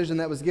circumcision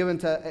that was given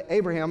to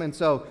Abraham. And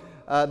so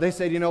they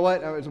said, you know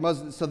what?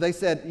 So they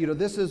said,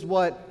 this is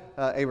what,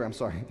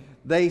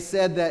 They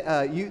said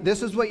that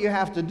this is what you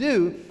have to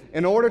do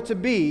in order to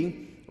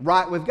be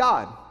right with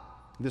God.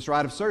 This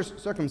rite of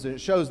circumcision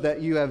shows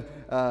that you have,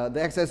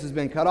 the excess has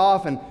been cut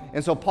off.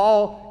 And so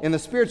Paul in the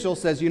spiritual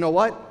says, you know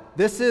what?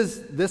 This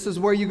is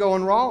where you're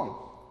going wrong.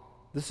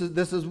 This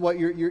is what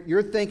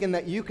you're thinking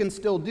that you can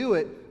still do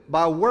it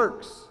by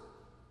works.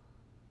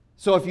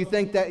 So if you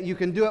think that you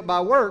can do it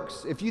by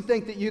works, if you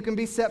think that you can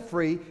be set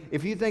free,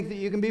 if you think that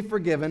you can be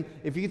forgiven,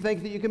 if you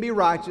think that you can be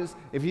righteous,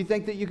 if you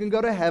think that you can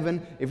go to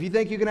heaven, if you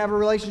think you can have a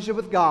relationship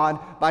with God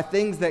by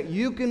things that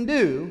you can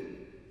do,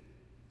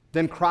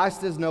 then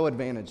Christ is no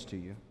advantage to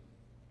you.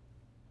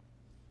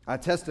 I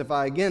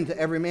testify again to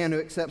every man who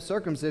accepts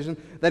circumcision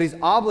that he's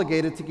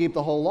obligated to keep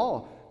the whole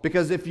law.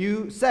 Because if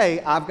you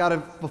say, I've got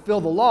to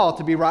fulfill the law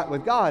to be right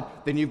with God,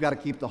 then you've got to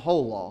keep the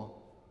whole law.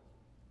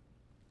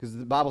 Because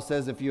the Bible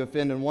says if you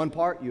offend in one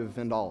part, you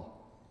offend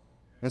all.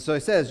 And so it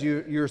says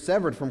you're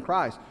severed from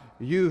Christ.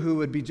 You who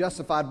would be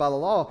justified by the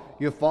law,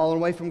 you have fallen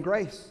away from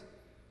grace.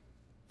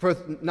 For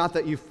not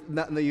that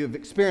you've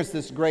experienced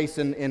this grace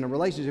in a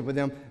relationship with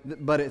Him,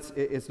 but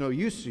it's no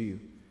use to you.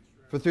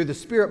 For through the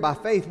Spirit by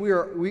faith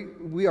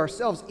we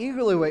ourselves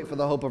eagerly wait for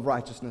the hope of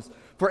righteousness.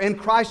 For in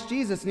Christ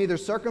Jesus neither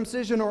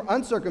circumcision or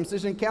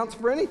uncircumcision counts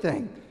for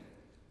anything,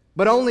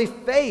 but only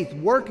faith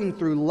working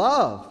through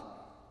love.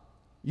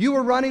 You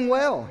were running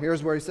well.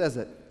 Here's where he says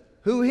it.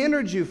 Who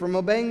hindered you from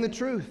obeying the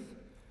truth?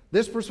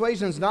 This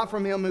persuasion is not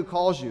from Him who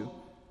calls you.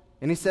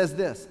 And he says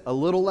this, a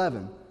little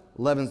leaven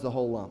leavens the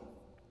whole lump.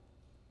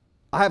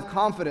 I have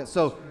confidence.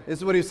 So this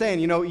is what he's saying.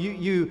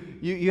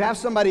 You have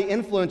somebody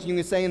influencing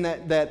you saying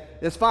that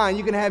it's fine.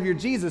 You can have your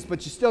Jesus,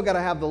 but you still got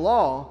to have the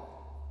law.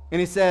 And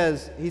he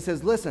says,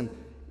 listen,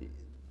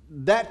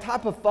 that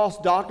type of false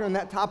doctrine,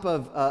 that type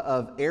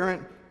of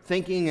errant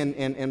thinking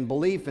and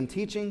belief and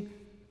teaching,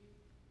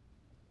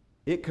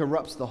 it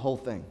corrupts the whole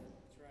thing.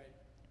 That's right.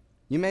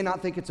 You may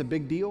not think it's a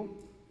big deal,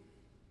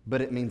 but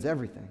it means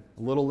everything.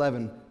 A little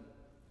leaven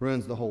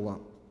ruins the whole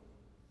lump.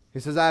 He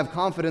says, I have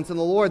confidence in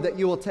the Lord that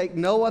you will take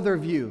no other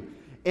view,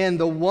 and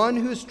the one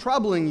who's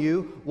troubling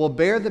you will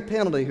bear the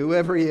penalty,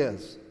 whoever he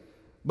is.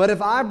 But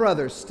if I,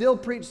 brothers, still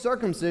preach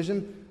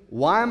circumcision,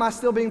 why am I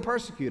still being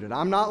persecuted?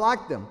 I'm not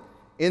like them.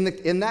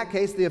 In that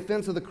case, the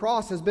offense of the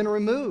cross has been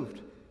removed.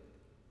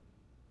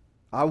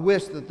 I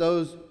wish that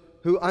those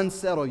who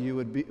unsettle you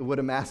would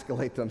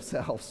emasculate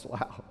themselves.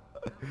 Wow.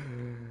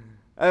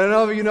 I don't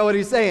know if you know what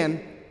he's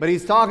saying, but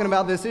he's talking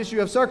about this issue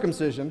of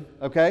circumcision,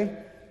 okay?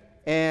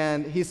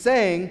 And he's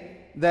saying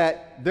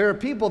that there are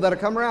people that are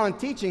coming around and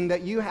teaching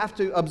that you have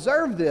to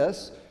observe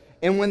this.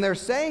 And when they're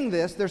saying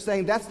this, they're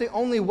saying that's the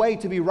only way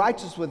to be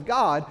righteous with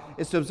God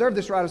is to observe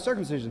this rite of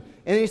circumcision.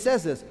 And he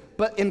says this,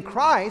 but in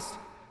Christ,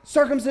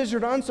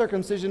 circumcision or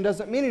uncircumcision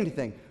doesn't mean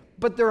anything.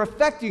 But they're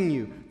affecting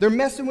you. They're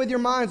messing with your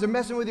minds. They're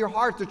messing with your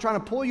hearts. They're trying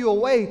to pull you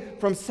away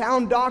from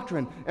sound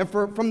doctrine and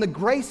from the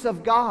grace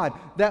of God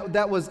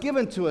that was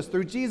given to us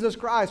through Jesus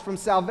Christ, from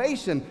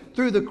salvation,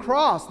 through the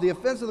cross, the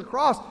offense of the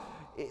cross.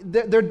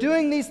 They're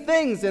doing these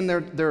things, and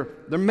they're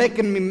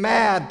making me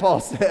mad, Paul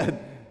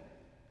said.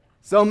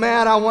 So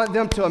mad I want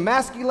them to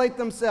emasculate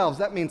themselves.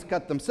 That means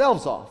cut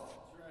themselves off.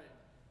 That's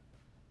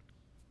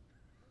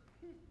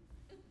right.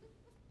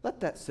 Let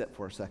that sit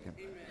for a second.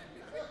 Amen.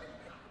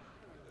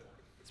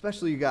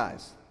 Especially you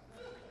guys.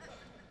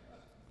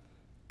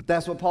 But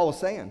that's what Paul was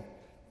saying.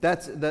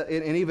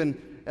 And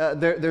even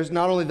there's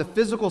not only the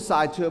physical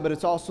side to it, but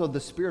it's also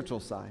the spiritual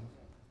side.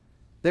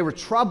 They were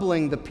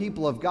troubling the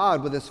people of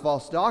God with this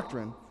false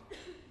doctrine.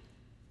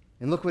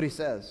 And look what he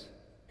says.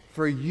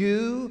 For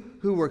you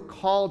who were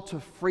called to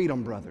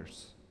freedom,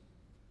 brothers.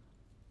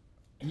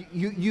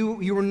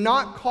 You were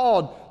not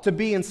called to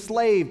be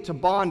enslaved to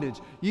bondage.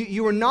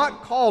 You were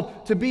not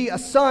called to be a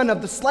son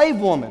of the slave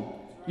woman.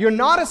 You're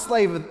not a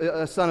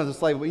son of the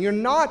slave woman. You're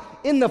not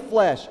in the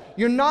flesh.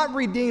 You're not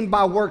redeemed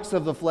by works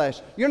of the flesh.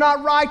 You're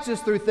not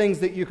righteous through things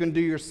that you can do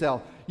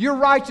yourself. You're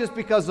righteous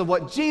because of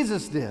what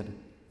Jesus did.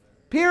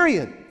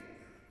 Period.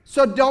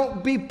 So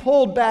don't be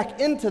pulled back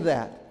into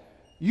that.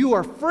 You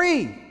are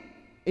free,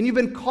 and you've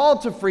been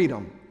called to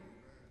freedom.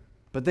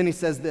 But then he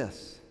says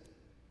this,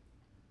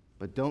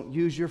 but don't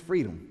use your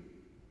freedom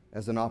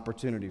as an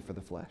opportunity for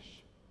the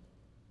flesh,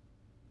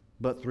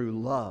 but through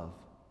love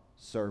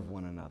serve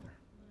one another.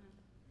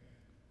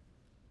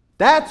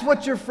 That's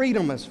what your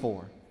freedom is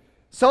for.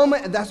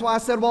 That's why I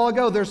said a while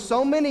ago, there's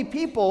so many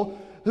people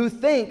who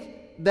think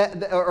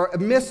that or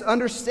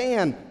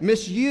misunderstand,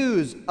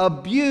 misuse,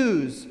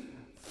 abuse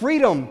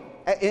freedom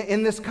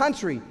in this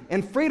country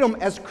and freedom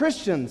as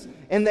Christians.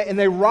 And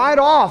they write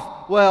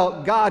off,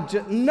 well,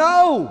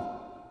 no!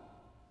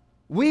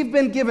 We've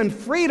been given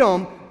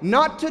freedom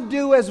not to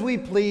do as we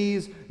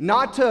please,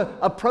 not to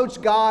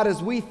approach God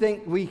as we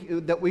think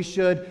that we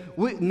should,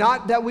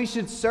 not that we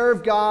should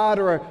serve God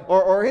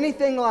or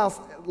anything else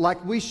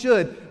like we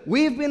should.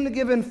 We've been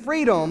given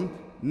freedom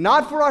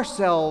not for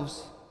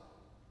ourselves,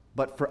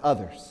 but for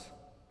others.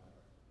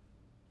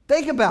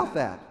 Think about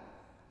that.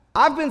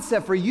 I've been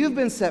set free, you've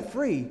been set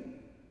free,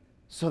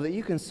 so that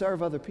you can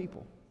serve other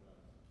people.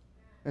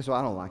 And so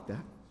I don't like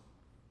that.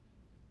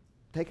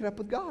 Take it up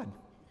with God.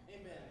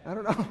 I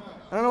don't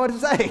know what to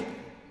say.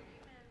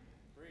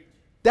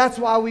 That's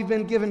why we've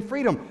been given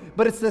freedom.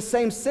 But it's the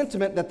same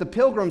sentiment that the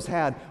Pilgrims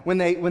had when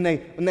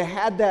they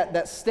had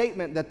that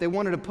statement that they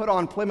wanted to put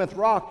on Plymouth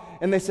Rock,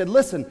 and they said,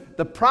 listen,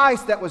 the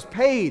price that was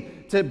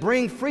paid to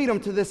bring freedom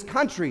to this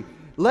country,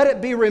 let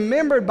it be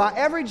remembered by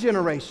every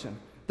generation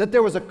that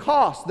there was a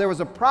cost, there was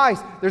a price,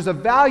 there's a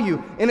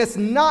value, and it's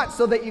not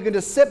so that you can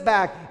just sit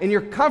back in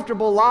your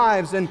comfortable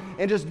lives and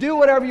just do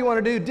whatever you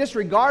want to do,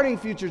 disregarding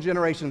future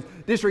generations,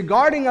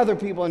 disregarding other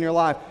people in your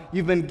life.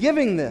 You've been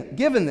given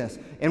this,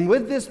 and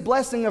with this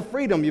blessing of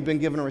freedom, you've been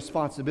given a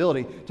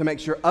responsibility to make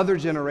sure other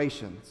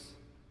generations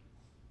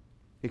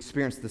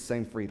experience the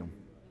same freedom.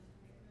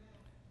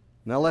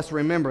 Now let's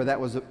remember that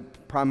was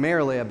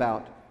primarily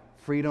about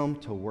freedom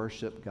to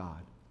worship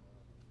God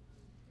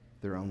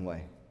their own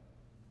way.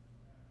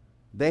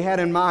 They had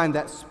in mind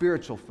that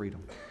spiritual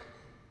freedom,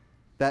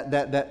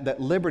 that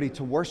liberty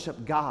to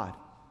worship God.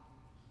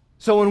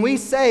 So when we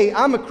say,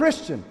 I'm a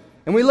Christian,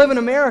 and we live in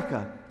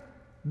America,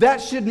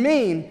 that should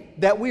mean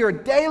that we are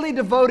daily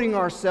devoting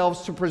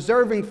ourselves to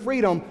preserving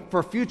freedom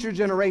for future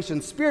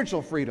generations,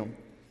 spiritual freedom.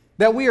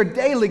 That we are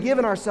daily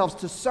giving ourselves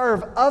to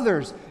serve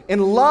others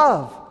in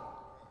love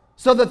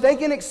so that they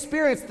can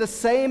experience the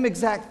same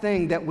exact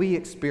thing that we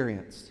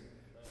experienced,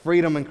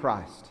 freedom in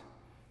Christ.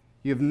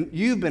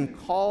 You've been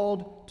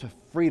called to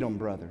freedom,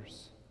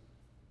 brothers.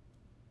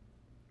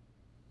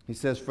 He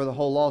says, for the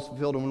whole law is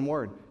fulfilled in one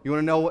word. You want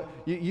to know what?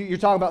 You're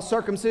talking about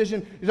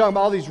circumcision. You're talking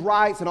about all these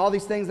rights and all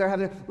these things they're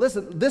having.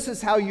 Listen, this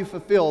is how you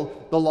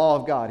fulfill the law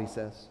of God, he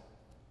says.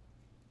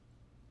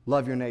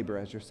 Love your neighbor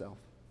as yourself.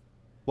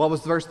 What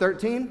was verse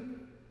 13?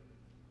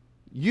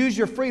 Use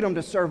your freedom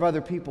to serve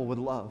other people with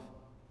love.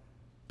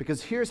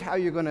 Because here's how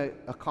you're going to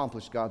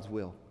accomplish God's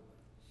will.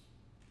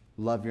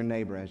 Love your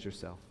neighbor as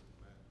yourself.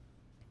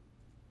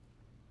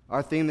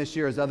 Our theme this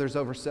year is others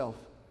over self.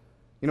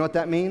 You know what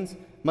that means?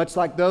 Much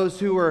like those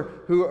who are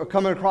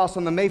coming across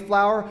on the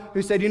Mayflower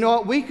who said, you know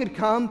what, we could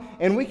come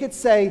and we could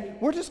say,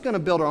 we're just going to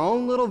build our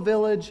own little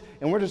village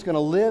and we're just going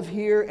to live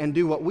here and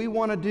do what we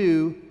want to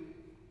do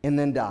and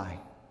then die.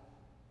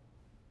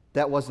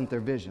 That wasn't their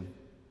vision.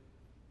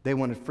 They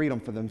wanted freedom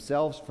for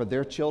themselves, for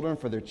their children,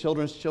 for their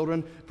children's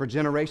children, for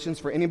generations,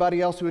 for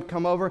anybody else who would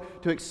come over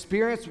to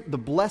experience the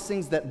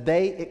blessings that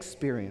they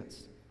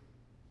experienced.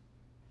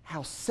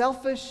 How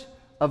selfish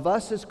of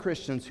us as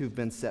Christians who've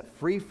been set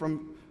free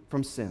from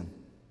sin,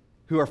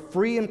 who are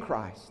free in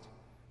Christ,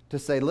 to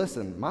say,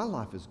 listen, my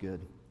life is good.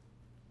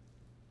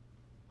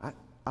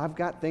 I've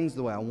got things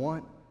the way I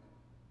want.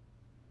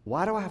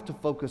 Why do I have to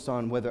focus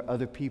on whether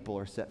other people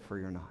are set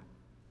free or not?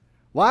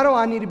 Why do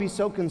I need to be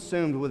so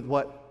consumed with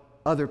what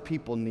other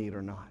people need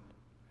or not?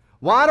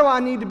 Why do I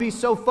need to be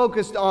so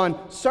focused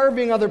on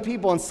serving other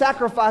people and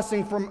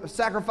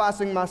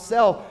sacrificing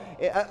myself?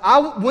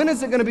 When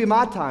is it going to be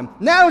my time?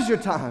 Now's your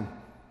time.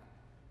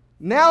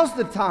 Now's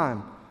the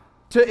time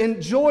to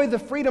enjoy the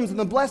freedoms and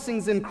the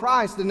blessings in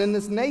Christ and in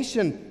this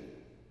nation,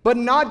 but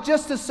not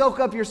just to soak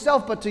up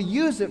yourself, but to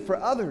use it for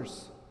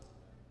others.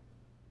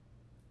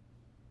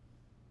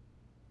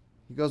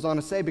 He goes on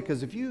to say,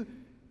 because if you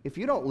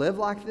don't live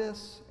like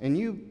this and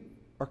you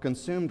are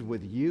consumed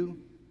with you,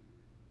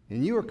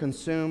 and you are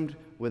consumed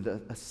with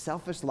a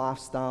selfish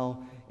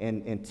lifestyle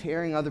and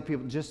tearing other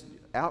people just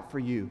out for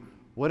you,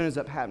 what ends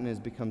up happening is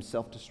becomes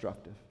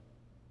self-destructive.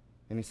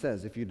 And he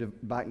says, if you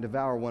bite and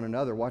devour one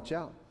another, watch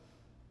out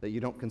that you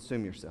don't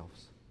consume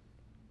yourselves.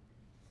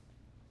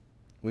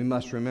 We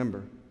must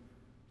remember,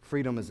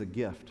 freedom is a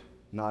gift,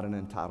 not an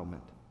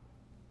entitlement.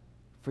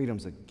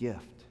 Freedom's a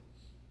gift.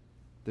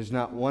 There's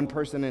not one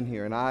person in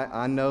here, and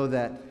I know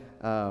that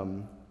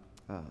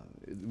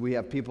we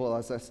have people,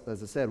 as I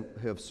said,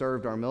 who have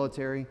served our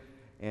military,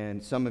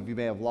 and some of you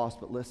may have lost,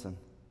 but listen,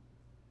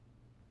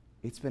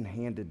 it's been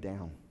handed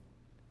down.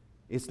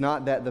 It's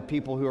not that the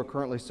people who are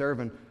currently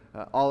serving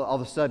all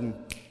of a sudden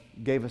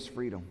gave us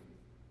freedom.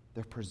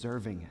 They're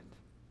preserving it.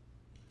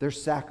 They're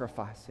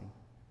sacrificing.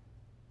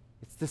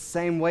 It's the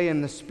same way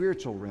in the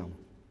spiritual realm.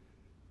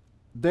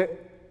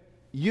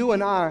 You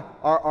and I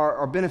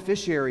are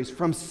beneficiaries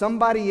from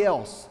somebody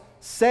else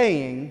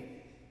saying,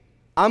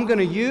 I'm going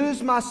to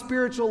use my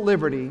spiritual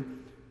liberty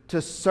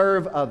to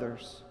serve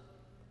others.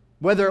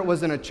 Whether it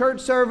was in a church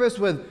service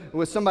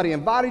with somebody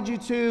invited you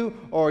to,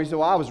 or you said,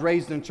 well, I was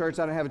raised in church,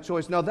 I don't have a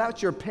choice. No,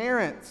 that's your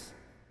parents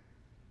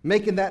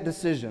making that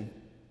decision.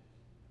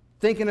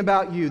 Thinking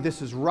about you,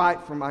 this is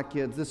right for my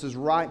kids, this is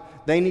right.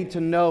 They need to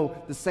know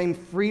the same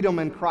freedom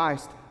in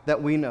Christ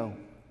that we know.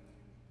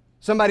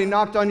 Somebody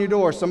knocked on your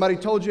door, somebody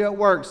told you at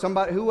work,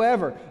 somebody,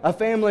 whoever, a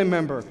family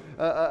member,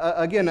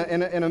 again,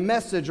 in a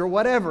message or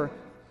whatever.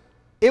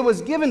 It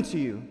was given to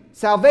you.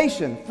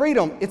 Salvation,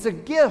 freedom, it's a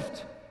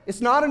gift.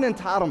 It's not an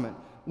entitlement.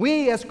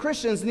 We as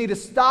Christians need to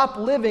stop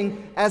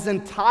living as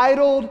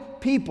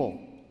entitled people.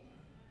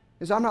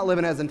 Because I'm not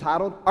living as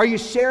entitled. Are you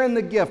sharing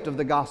the gift of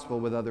the gospel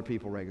with other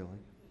people regularly?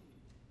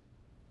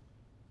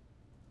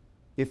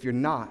 If you're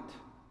not,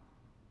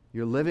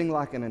 you're living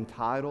like an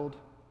entitled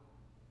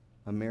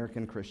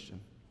American Christian.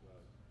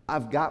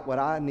 I've got what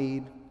I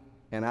need,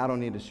 and I don't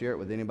need to share it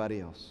with anybody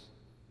else.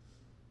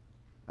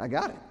 I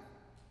got it.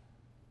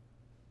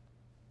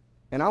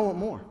 And I want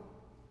more.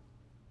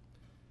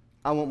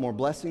 I want more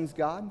blessings,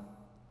 God,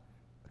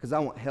 because I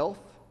want health.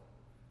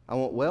 I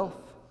want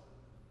wealth.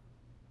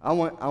 I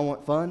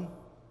want fun.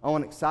 I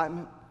want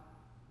excitement.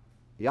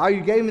 Yeah,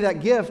 you gave me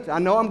that gift. I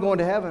know I'm going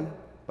to heaven,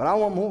 but I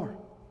want more.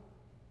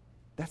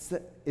 That's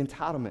the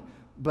entitlement.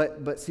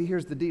 But see,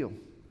 here's the deal.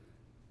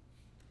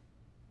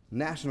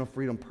 National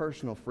freedom,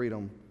 personal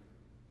freedom,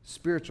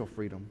 spiritual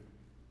freedom,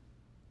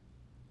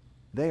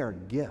 they are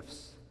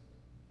gifts.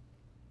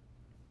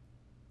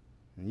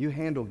 And you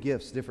handle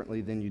gifts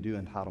differently than you do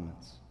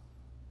entitlements,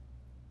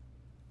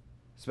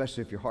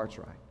 especially if your heart's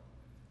right.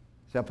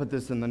 See, I put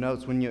this in the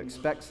notes. When you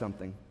expect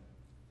something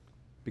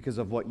because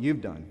of what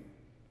you've done,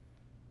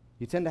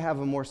 you tend to have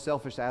a more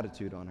selfish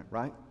attitude on it,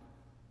 right?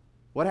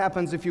 What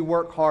happens if you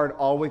work hard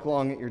all week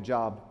long at your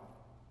job,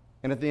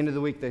 and at the end of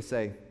the week they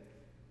say,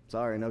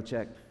 sorry, no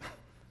check.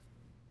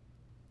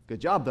 Good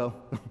job, though.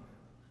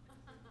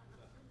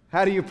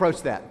 How do you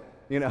approach that?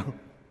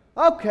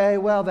 Okay,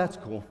 well, that's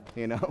cool,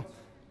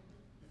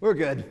 We're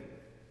good,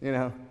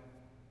 It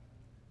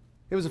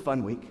was a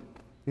fun week,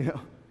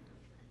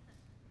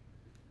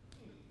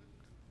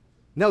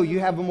 No, you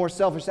have a more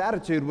selfish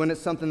attitude when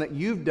it's something that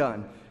you've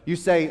done. You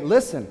say,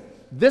 listen,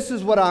 this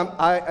is what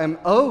I am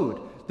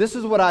owed. This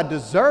is what I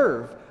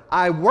deserve.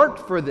 I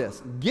worked for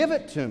this. Give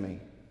it to me.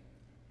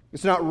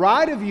 It's not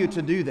right of you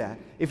to do that.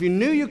 If you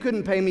knew you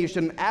couldn't pay me, you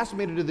shouldn't ask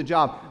me to do the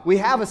job. We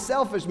have a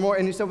selfish more,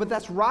 and you say, but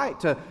that's right.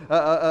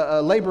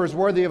 A laborer is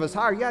worthy of his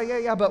hire.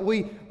 Yeah. But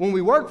when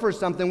we work for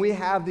something, we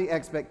have the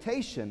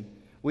expectation.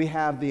 We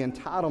have the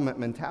entitlement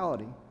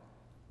mentality.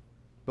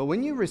 But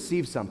when you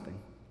receive something,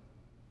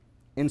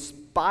 in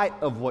spite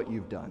of what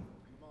you've done,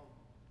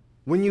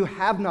 when you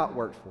have not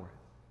worked for it,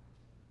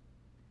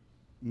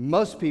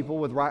 most people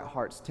with right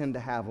hearts tend to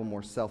have a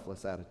more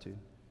selfless attitude.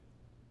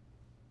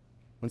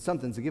 When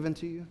something's given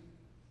to you,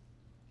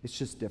 it's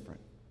just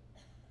different.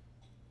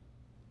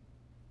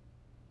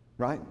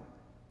 Right?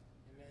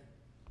 Amen.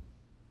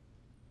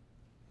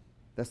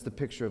 That's the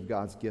picture of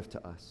God's gift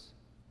to us.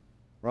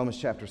 Romans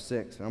chapter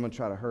 6, and I'm going to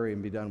try to hurry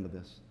and be done with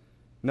this.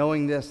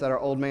 Knowing this, that our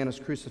old man is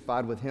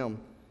crucified with him,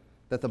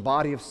 that the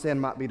body of sin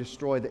might be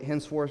destroyed, that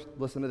henceforth,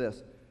 listen to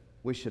this,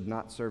 we should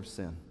not serve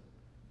sin.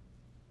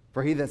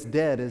 For he that's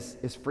dead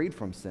is freed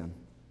from sin.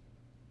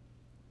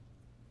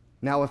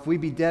 Now, if we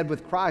be dead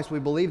with Christ, we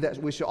believe that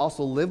we should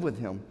also live with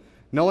him,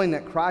 knowing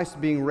that Christ,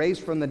 being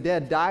raised from the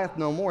dead, dieth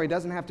no more. He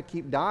doesn't have to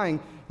keep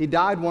dying. He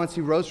died once, he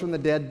rose from the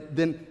dead,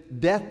 then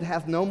death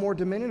hath no more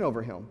dominion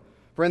over him.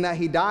 For in that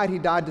he died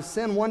to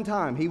sin one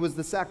time. He was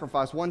the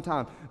sacrifice one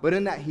time. But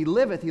in that he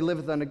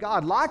liveth unto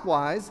God.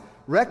 Likewise,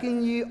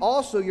 reckon ye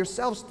also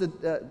yourselves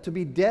to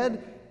be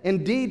dead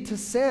indeed to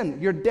sin.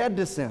 You're dead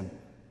to sin,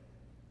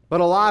 but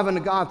alive unto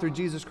God through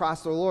Jesus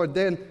Christ our Lord.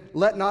 Then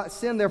let not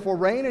sin therefore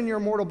reign in your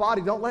mortal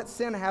body. Don't let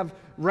sin have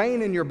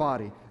reign in your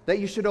body, that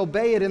you should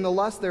obey it in the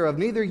lust thereof.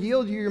 Neither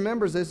yield you your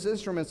members as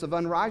instruments of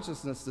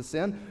unrighteousness to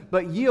sin,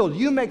 but yield.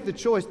 You make the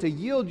choice to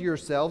yield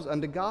yourselves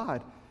unto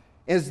God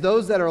as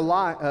those that are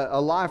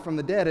alive from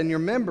the dead, and your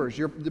members,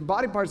 the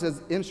body parts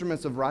as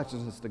instruments of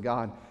righteousness to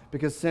God,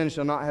 because sin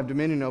shall not have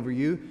dominion over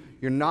you.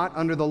 You're not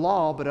under the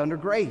law, but under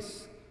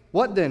grace.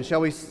 What then?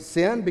 Shall we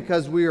sin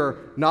because we are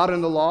not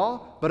under the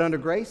law, but under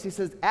grace? He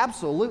says,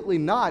 absolutely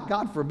not.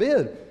 God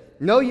forbid.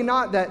 Know ye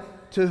not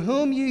that to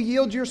whom you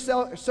yield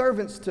yourselves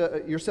servants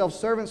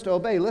to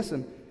obey,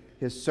 listen,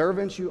 his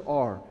servants you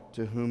are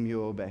to whom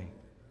you obey,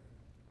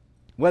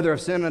 whether of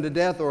sin unto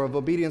death or of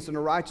obedience unto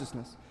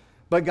righteousness.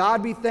 But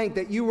God be thanked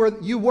that you were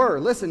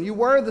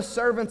the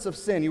servants of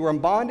sin. You were in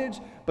bondage,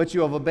 but you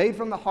have obeyed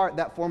from the heart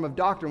that form of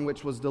doctrine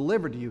which was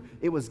delivered to you.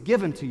 It was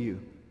given to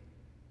you.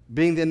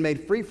 Being then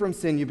made free from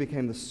sin, you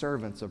became the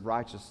servants of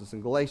righteousness.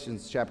 In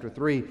Galatians chapter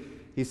 3,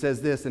 he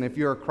says this, and if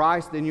you are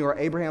Christ, then you are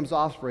Abraham's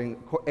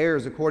offspring,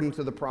 heirs according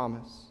to the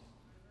promise.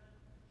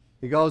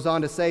 He goes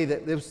on to say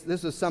that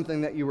this is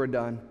something that you were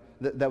done,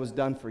 that was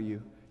done for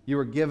you. You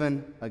were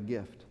given a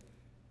gift.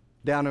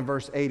 Down in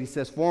verse 8, he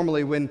says,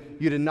 formerly when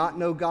you did not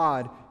know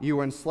God, you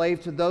were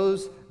enslaved to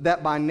those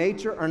that by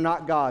nature are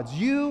not gods.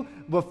 You,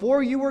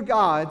 before you were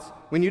gods,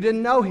 when you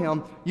didn't know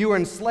him, you were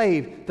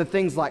enslaved to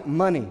things like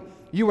money.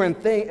 You were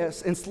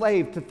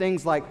enslaved to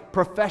things like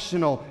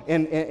professional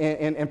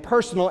and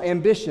personal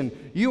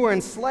ambition. You were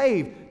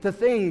enslaved to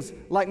things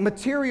like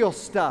material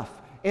stuff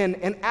and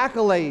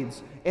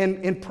accolades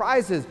and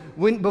prizes.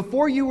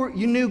 Before you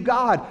knew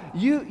God,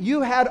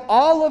 you had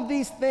all of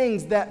these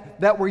things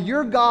that were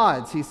your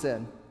gods, he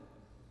said.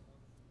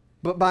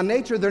 But by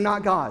nature, they're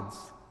not gods.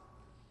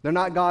 They're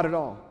not God at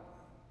all.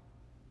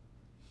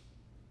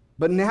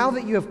 But now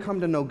that you have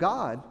come to know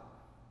God,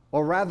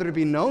 or rather to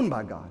be known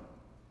by God,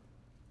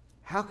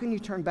 how can you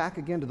turn back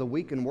again to the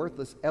weak and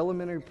worthless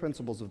elementary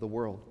principles of the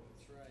world,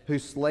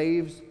 whose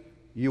slaves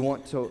you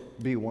want to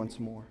be once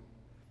more?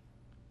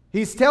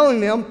 He's telling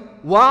them,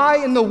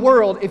 why in the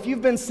world, if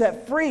you've been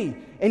set free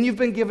and you've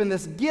been given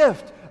this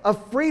gift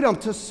of freedom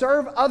to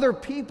serve other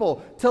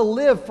people, to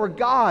live for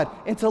God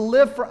and to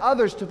live for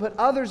others, to put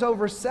others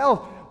over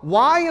self,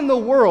 why in the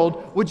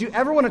world would you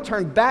ever want to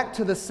turn back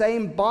to the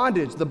same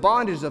bondage, the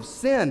bondage of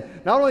sin?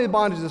 Not only the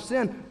bondage of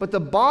sin, but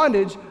the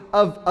bondage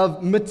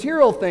of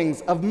material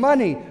things, of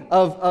money,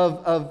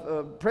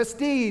 of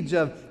prestige,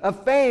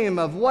 of fame,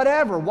 of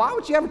whatever. Why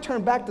would you ever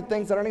turn back to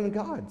things that aren't even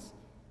God's?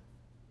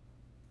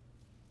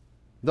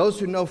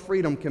 Those who know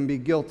freedom can be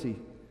guilty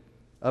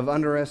of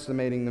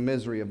underestimating the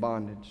misery of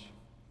bondage.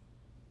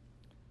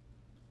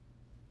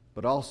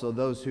 But also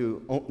those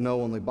who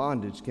know only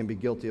bondage can be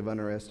guilty of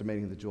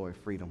underestimating the joy of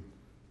freedom.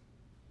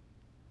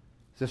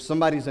 So if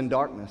somebody's in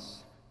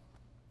darkness,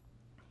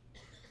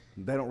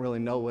 they don't really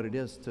know what it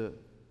is to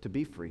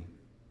be free.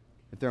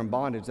 If they're in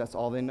bondage, that's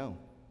all they know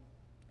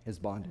is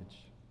bondage.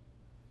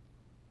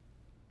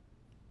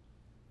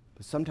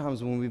 But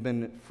sometimes when we've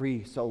been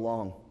free so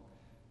long,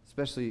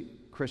 especially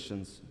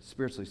Christians,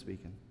 spiritually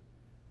speaking,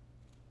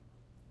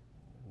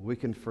 we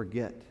can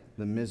forget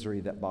the misery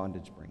that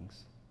bondage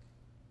brings.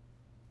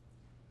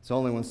 It's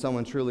only when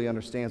someone truly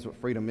understands what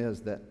freedom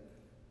is that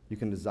you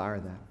can desire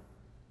that.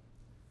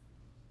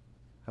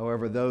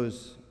 However,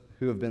 those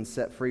who have been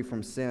set free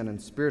from sin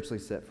and spiritually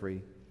set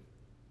free,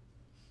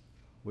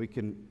 we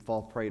can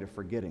fall prey to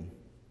forgetting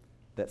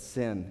that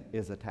sin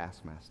is a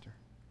taskmaster.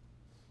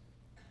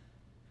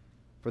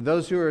 For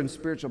those who are in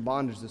spiritual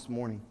bondage this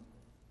morning,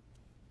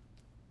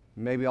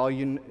 maybe all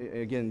you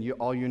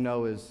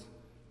know is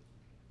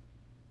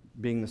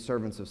being the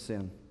servants of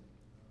sin.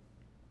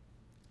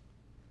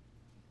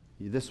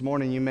 This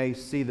morning you may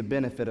see the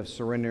benefit of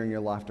surrendering your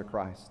life to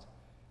Christ.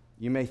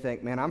 You may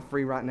think, man, I'm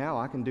free right now.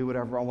 I can do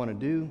whatever I want to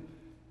do.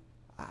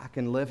 I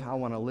can live how I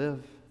want to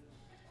live.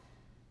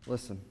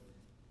 Listen,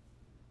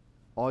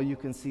 all you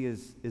can see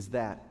is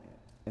that,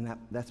 and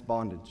that's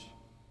bondage.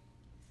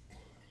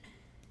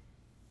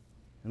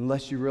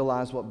 Unless you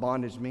realize what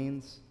bondage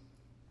means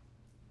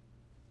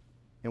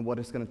and what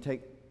it's going to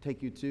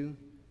take you to,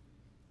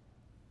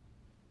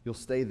 you'll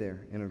stay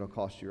there and it'll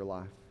cost you your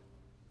life.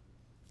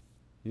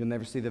 You'll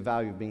never see the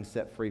value of being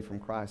set free from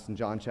Christ. In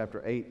John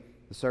chapter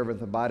 8, the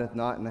servant abideth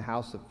not in the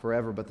house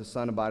forever, but the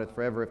Son abideth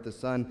forever. If the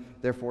Son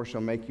therefore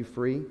shall make you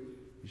free,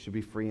 you shall be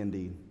free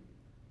indeed.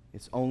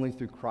 It's only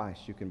through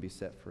Christ you can be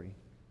set free.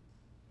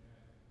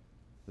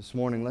 This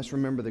morning, let's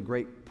remember the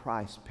great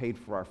price paid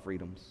for our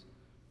freedoms.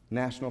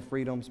 National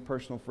freedoms,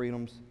 personal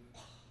freedoms,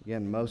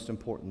 again, most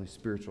importantly,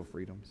 spiritual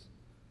freedoms.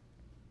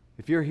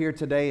 If you're here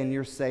today and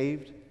you're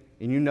saved,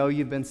 and you know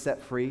you've been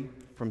set free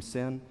from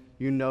sin,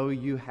 you know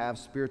you have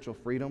spiritual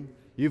freedom,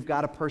 you've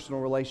got a personal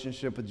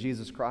relationship with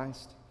Jesus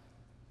Christ,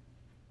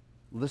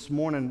 this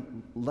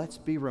morning, let's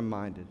be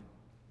reminded,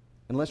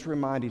 and let's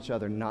remind each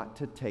other not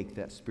to take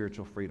that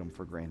spiritual freedom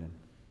for granted.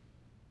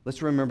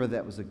 Let's remember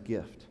that was a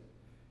gift.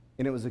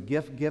 And it was a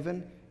gift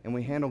given, and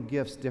we handle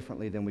gifts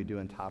differently than we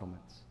do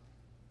entitlements.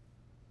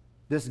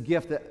 This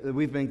gift that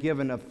we've been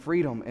given of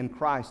freedom in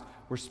Christ,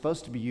 we're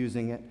supposed to be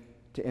using it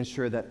to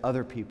ensure that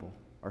other people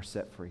are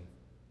set free.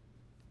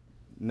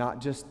 Not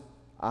just,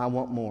 I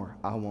want more,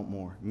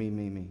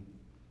 me.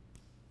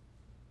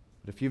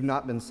 But if you've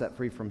not been set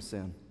free from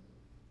sin,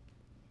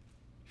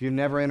 if you've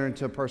never entered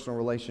into a personal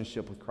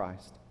relationship with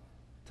Christ,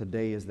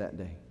 today is that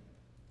day.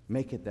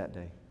 Make it that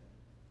day.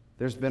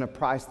 There's been a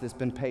price that's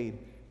been paid.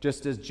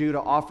 Just as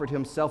Judah offered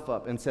himself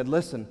up and said,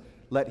 listen,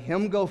 let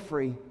him go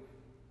free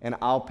and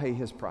I'll pay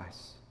his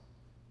price.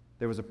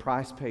 There was a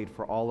price paid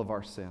for all of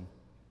our sin,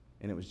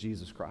 and it was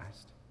Jesus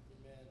Christ.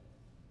 Amen.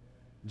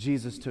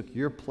 Jesus took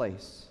your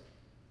place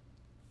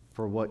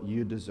for what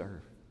you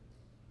deserve.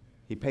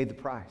 He paid the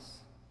price.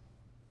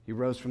 He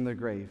rose from the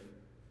grave.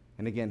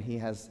 And again, he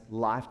has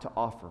life to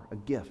offer, a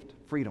gift,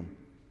 freedom,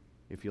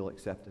 if you'll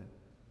accept it.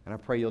 And I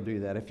pray you'll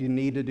do that. If you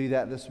need to do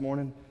that this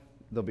morning,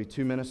 there'll be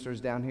 2 ministers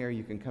down here.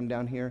 You can come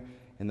down here,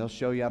 and they'll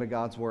show you out of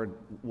God's Word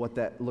what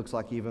that looks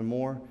like even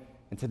more.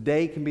 And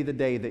today can be the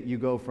day that you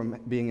go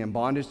from being in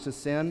bondage to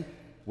sin,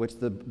 which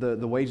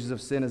the wages of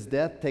sin is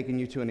death, taking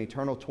you to an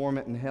eternal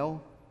torment in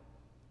hell.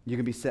 You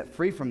can be set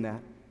free from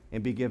that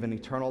and be given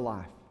eternal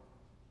life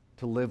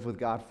to live with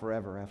God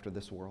forever after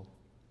this world.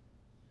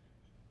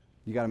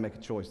 You got to make a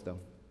choice, though.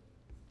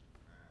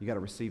 You got to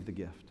receive the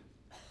gift.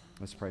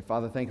 Let's pray.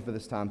 Father, thank you for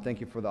this time.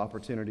 Thank you for the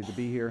opportunity to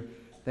be here.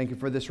 Thank you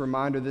for this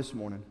reminder this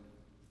morning.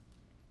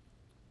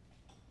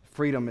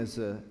 Freedom is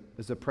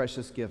a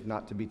precious gift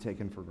not to be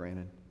taken for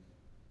granted.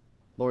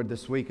 Lord,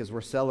 this week as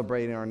we're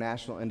celebrating our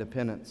national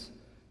independence,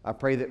 I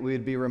pray that we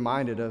would be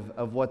reminded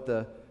of what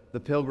the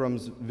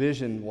Pilgrims'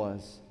 vision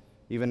was,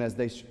 even as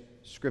they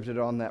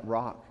scripted on that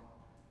rock,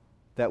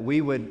 that we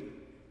would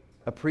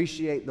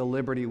appreciate the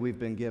liberty we've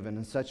been given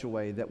in such a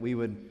way that we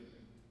would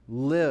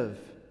live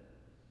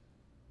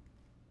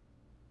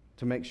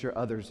to make sure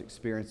others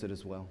experience it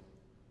as well.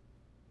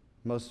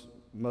 Most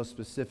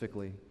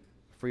specifically,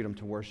 freedom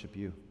to worship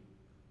you.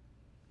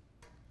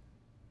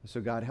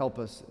 So God, help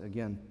us,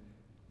 again,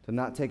 to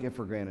not take it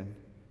for granted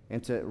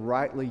and to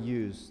rightly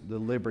use the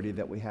liberty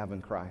that we have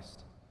in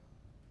Christ.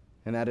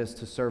 And that is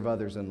to serve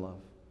others in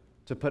love,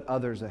 to put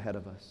others ahead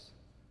of us,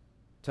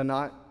 to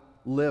not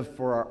live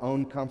for our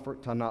own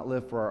comfort, to not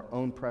live for our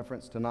own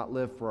preference, to not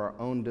live for our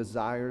own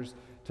desires,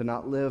 to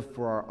not live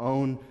for our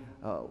own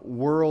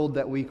world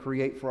that we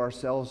create for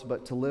ourselves,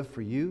 but to live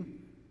for you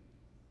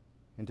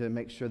and to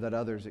make sure that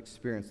others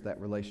experience that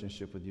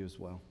relationship with you as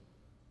well.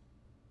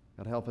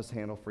 God, help us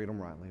handle freedom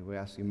rightly. We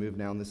ask you to move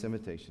now in this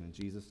invitation in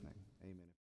Jesus' name.